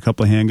shoot, got a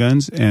couple of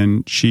handguns,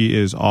 and she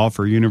is all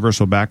for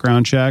universal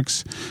background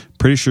checks.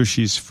 Pretty sure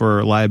she's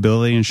for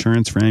liability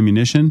insurance for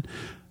ammunition,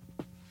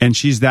 and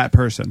she's that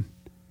person.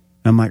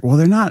 And I'm like, well,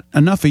 they're not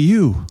enough of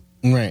you.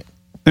 Right.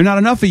 They're not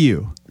enough of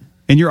you.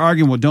 And you're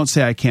arguing, well, don't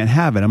say I can't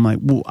have it. I'm like,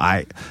 well,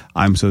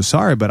 I'm so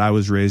sorry, but I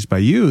was raised by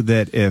you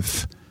that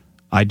if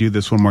I do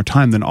this one more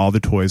time, then all the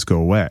toys go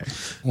away.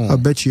 I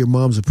bet you your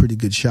mom's a pretty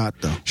good shot,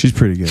 though. She's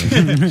pretty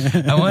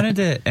good. I wanted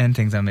to end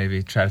things on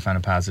maybe try to find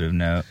a positive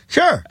note.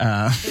 Sure.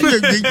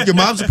 Your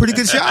mom's a pretty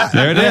good shot.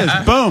 There it is.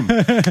 Boom.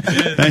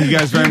 Thank you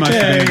guys very much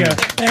for being here.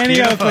 And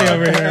he Oakley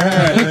over here.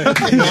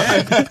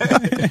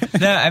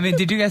 No, I mean,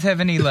 did you guys have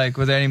any,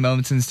 were there any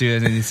moments in the studio,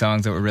 any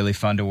songs that were really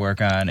fun to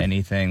work on?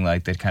 Anything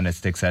that kind of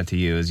sticks out to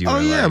you as you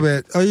were yeah.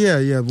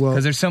 Well,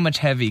 because there's so much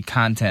heavy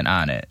content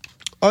on it.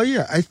 Oh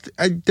yeah,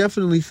 I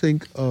definitely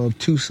think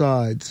Two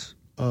Sides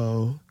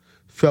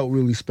felt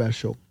really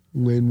special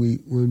when we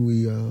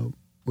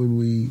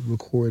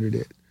recorded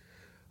it.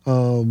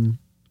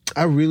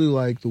 I really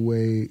like the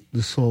way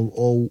the song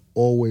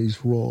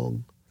 "Always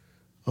Wrong"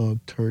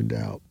 turned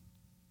out.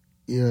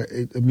 Yeah,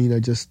 I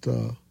just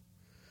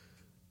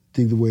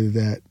think the way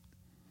that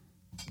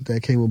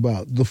came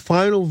about. The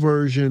final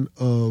version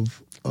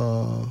of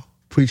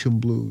Preachin'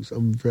 Blues,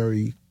 I'm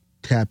very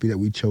happy that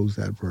we chose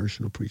that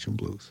version of Preachin'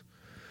 Blues.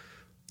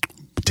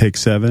 Take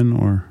 7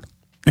 or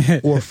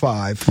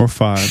 5 or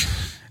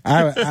 5.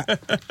 I was,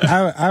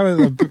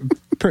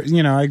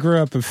 I grew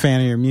up a fan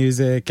of your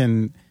music,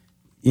 and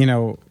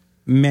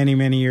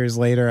many years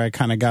later, I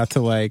kind of got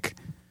to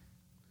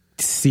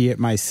see it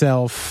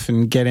myself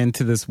and get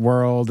into this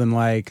world,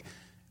 and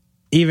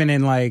even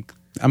in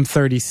I'm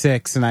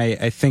 36, and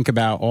I think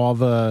about all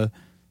the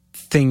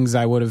things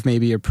I would have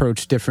maybe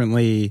approached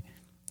differently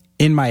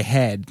in my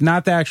head.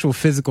 Not the actual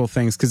physical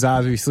things, because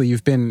obviously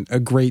you've been a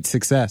great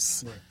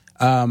success.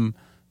 Right.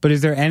 But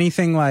is there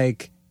anything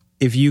like,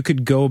 if you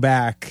could go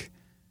back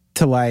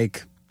to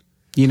like,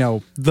 you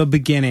know, the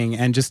beginning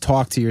and just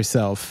talk to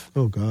yourself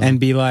and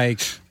be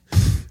like,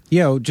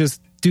 yo, just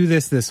do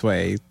this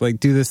way. Like,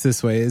 do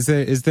this way. Is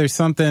there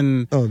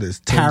something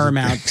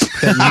paramount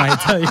that you might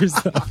tell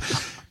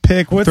yourself?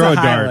 Pick, what's a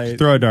highlight?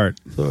 Throw a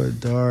dart. Throw a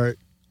dart.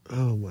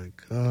 Oh, my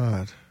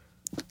God.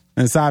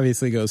 And this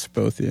obviously goes for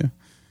both of you.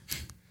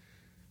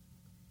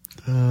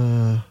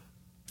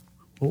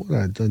 What would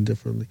I have done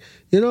differently?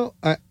 You know,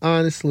 I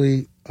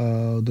honestly,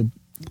 the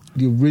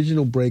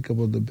original breakup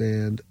of the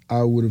band,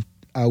 I would have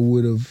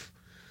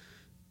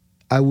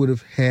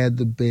had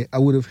the band. I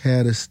would have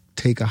had us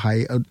take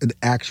an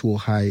actual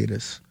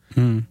hiatus,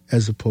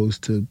 as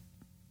opposed to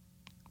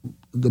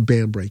the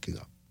band breaking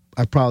up.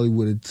 I probably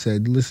would have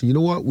said, "Listen, you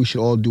know what? We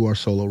should all do our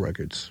solo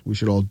records. We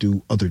should all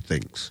do other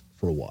things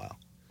for a while."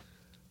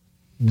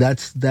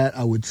 That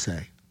I would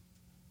say.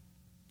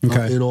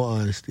 Okay. In all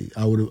honesty,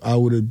 I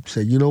would have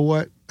said, "You know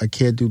what? I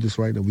can't do this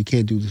right now. We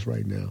can't do this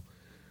right now.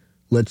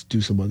 Let's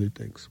do some other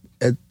things."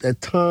 At that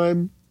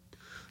time,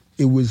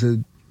 it was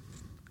a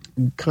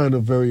kind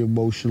of very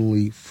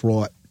emotionally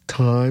fraught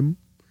time,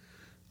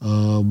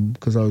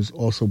 because I was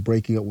also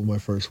breaking up with my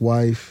first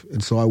wife,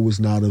 and so I was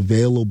not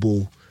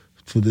available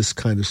for this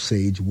kind of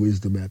sage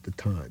wisdom at the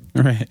time.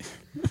 Right.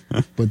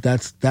 But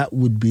that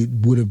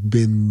would have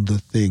been the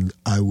thing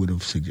I would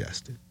have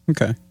suggested.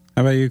 Okay.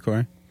 How about you,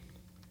 Corey?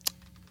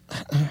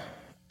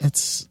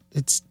 It's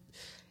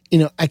you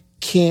know, I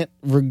can't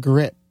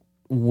regret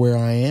where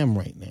I am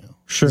right now.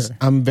 Sure.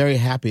 I'm very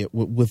happy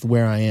with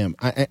where I am.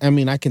 I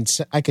mean, I can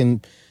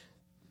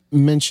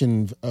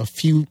mention a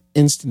few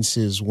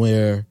instances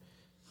where,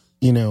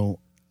 you know,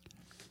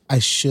 I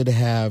should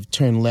have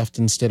turned left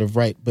instead of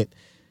right, but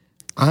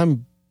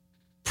I'm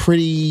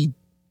pretty,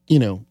 you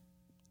know,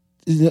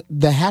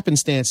 the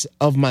happenstance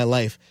of my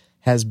life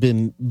has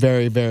been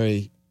very,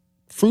 very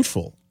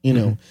fruitful. You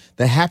know,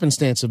 the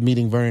happenstance of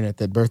meeting Vernon at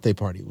that birthday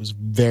party was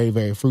very,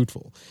 very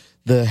fruitful.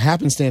 The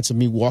happenstance of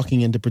me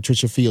walking into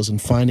Patricia Fields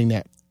and finding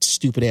that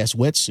stupid ass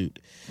wetsuit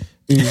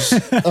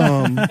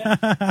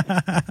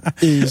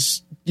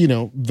is you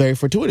know, very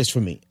fortuitous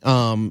for me.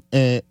 And,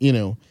 you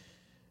know,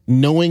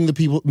 knowing the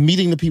people,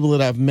 meeting the people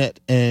that I've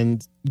met,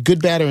 and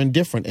good, bad, or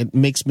indifferent, it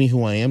makes me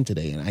who I am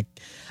today. And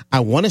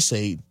I want to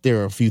say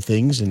there are a few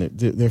things and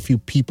there are a few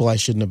people I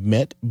shouldn't have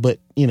met, but,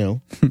 you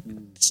know,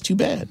 it's too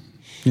bad.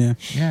 Yeah.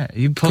 Yeah,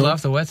 you pulled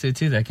off the wetsuit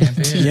too. That can't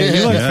be it. Yeah,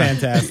 you look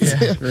fantastic.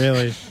 Yeah.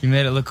 Really. You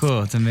made it look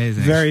cool. It's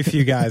amazing. Very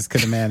few guys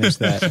could have managed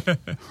that.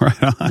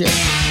 Right on. Yeah.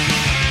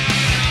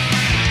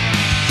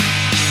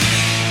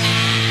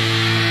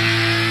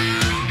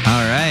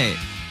 All right.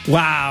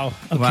 Wow.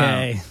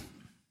 Okay. Wow.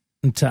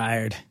 I'm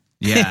tired.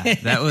 Yeah,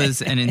 that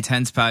was an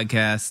intense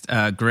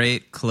podcast.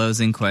 Great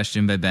closing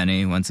question by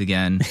Benny, once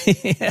again,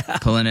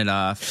 pulling it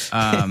off.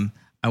 I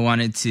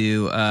wanted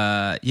to,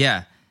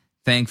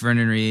 thank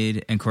Vernon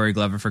Reid and Corey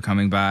Glover for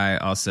coming by.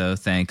 Also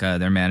thank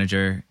their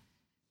manager,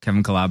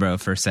 Kevin Calabro,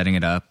 for setting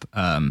it up.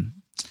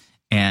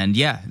 And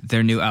yeah,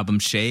 their new album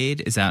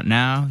Shade is out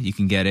now. You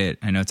can get it.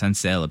 I know it's on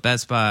sale at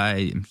Best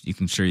Buy. You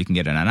can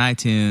get it on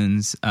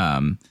iTunes.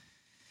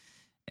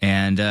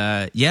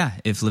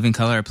 If Living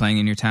Colour are playing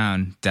in your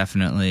town,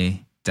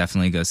 definitely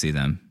go see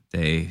them.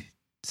 They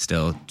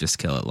still just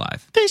kill it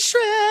live. They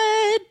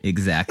shred.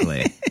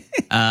 Exactly.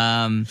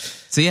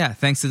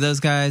 Thanks to those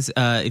guys.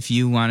 If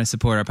you want to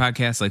support our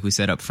podcast, like we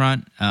said up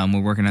front,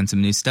 we're working on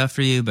some new stuff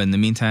for you. But in the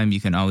meantime,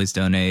 you can always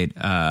donate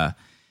at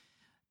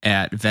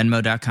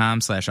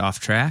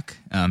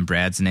venmo.com/offtrack.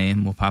 Brad's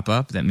name will pop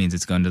up. That means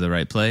it's going to the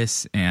right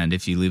place. And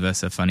if you leave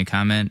us a funny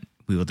comment,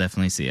 we will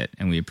definitely see it.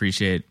 And we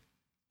appreciate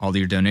all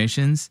your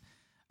donations.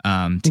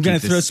 I'm going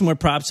to throw some more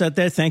props out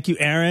there. Thank you,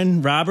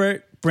 Aaron,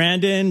 Robert,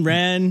 Brandon,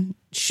 Ren,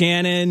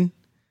 Shannon.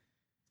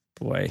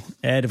 Boy,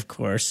 Ed, of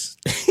course.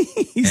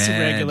 He's a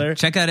regular.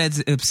 Check out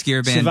Ed's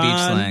obscure band, Siobhan. Beach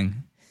Slang.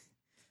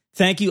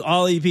 Thank you,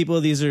 all you people.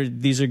 These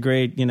are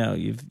great. You know,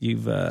 you're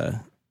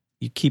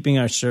keeping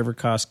our server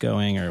costs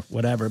going or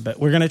whatever. But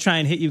we're going to try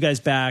and hit you guys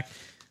back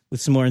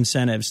with some more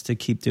incentives to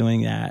keep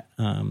doing that.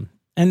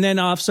 And then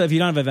also, if you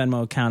don't have a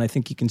Venmo account, I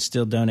think you can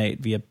still donate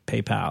via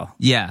PayPal.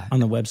 Yeah.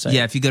 On the website.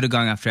 Yeah, if you go to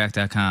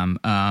goingofftrack.com.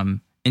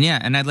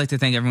 And I'd like to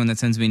thank everyone that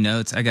sends me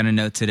notes. I got a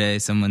note today,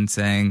 someone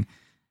saying,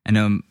 I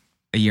know I'm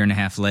a year and a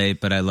half late,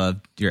 but I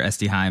loved your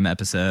SD Heim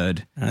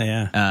episode. Oh,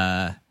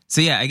 yeah.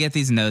 I get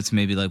these notes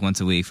maybe like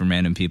once a week from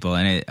random people,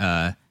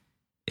 and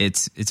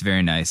it's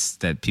very nice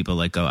that people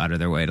like go out of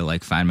their way to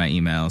like find my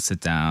email,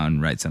 sit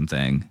down, write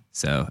something.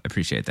 So I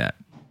appreciate that.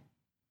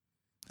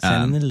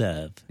 Sending the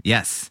love.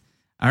 Yes.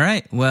 All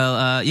right.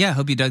 Well,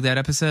 hope you dug that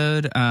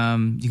episode.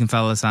 You can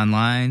follow us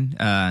online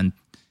on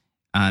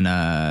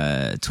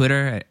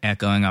Twitter at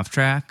Going Off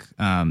Track.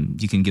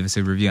 You can give us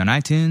a review on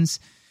iTunes.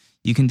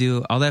 You can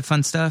do all that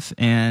fun stuff.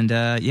 And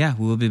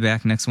we will be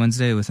back next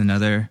Wednesday with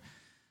another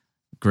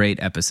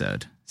great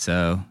episode.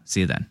 So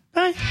see you then.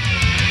 Bye.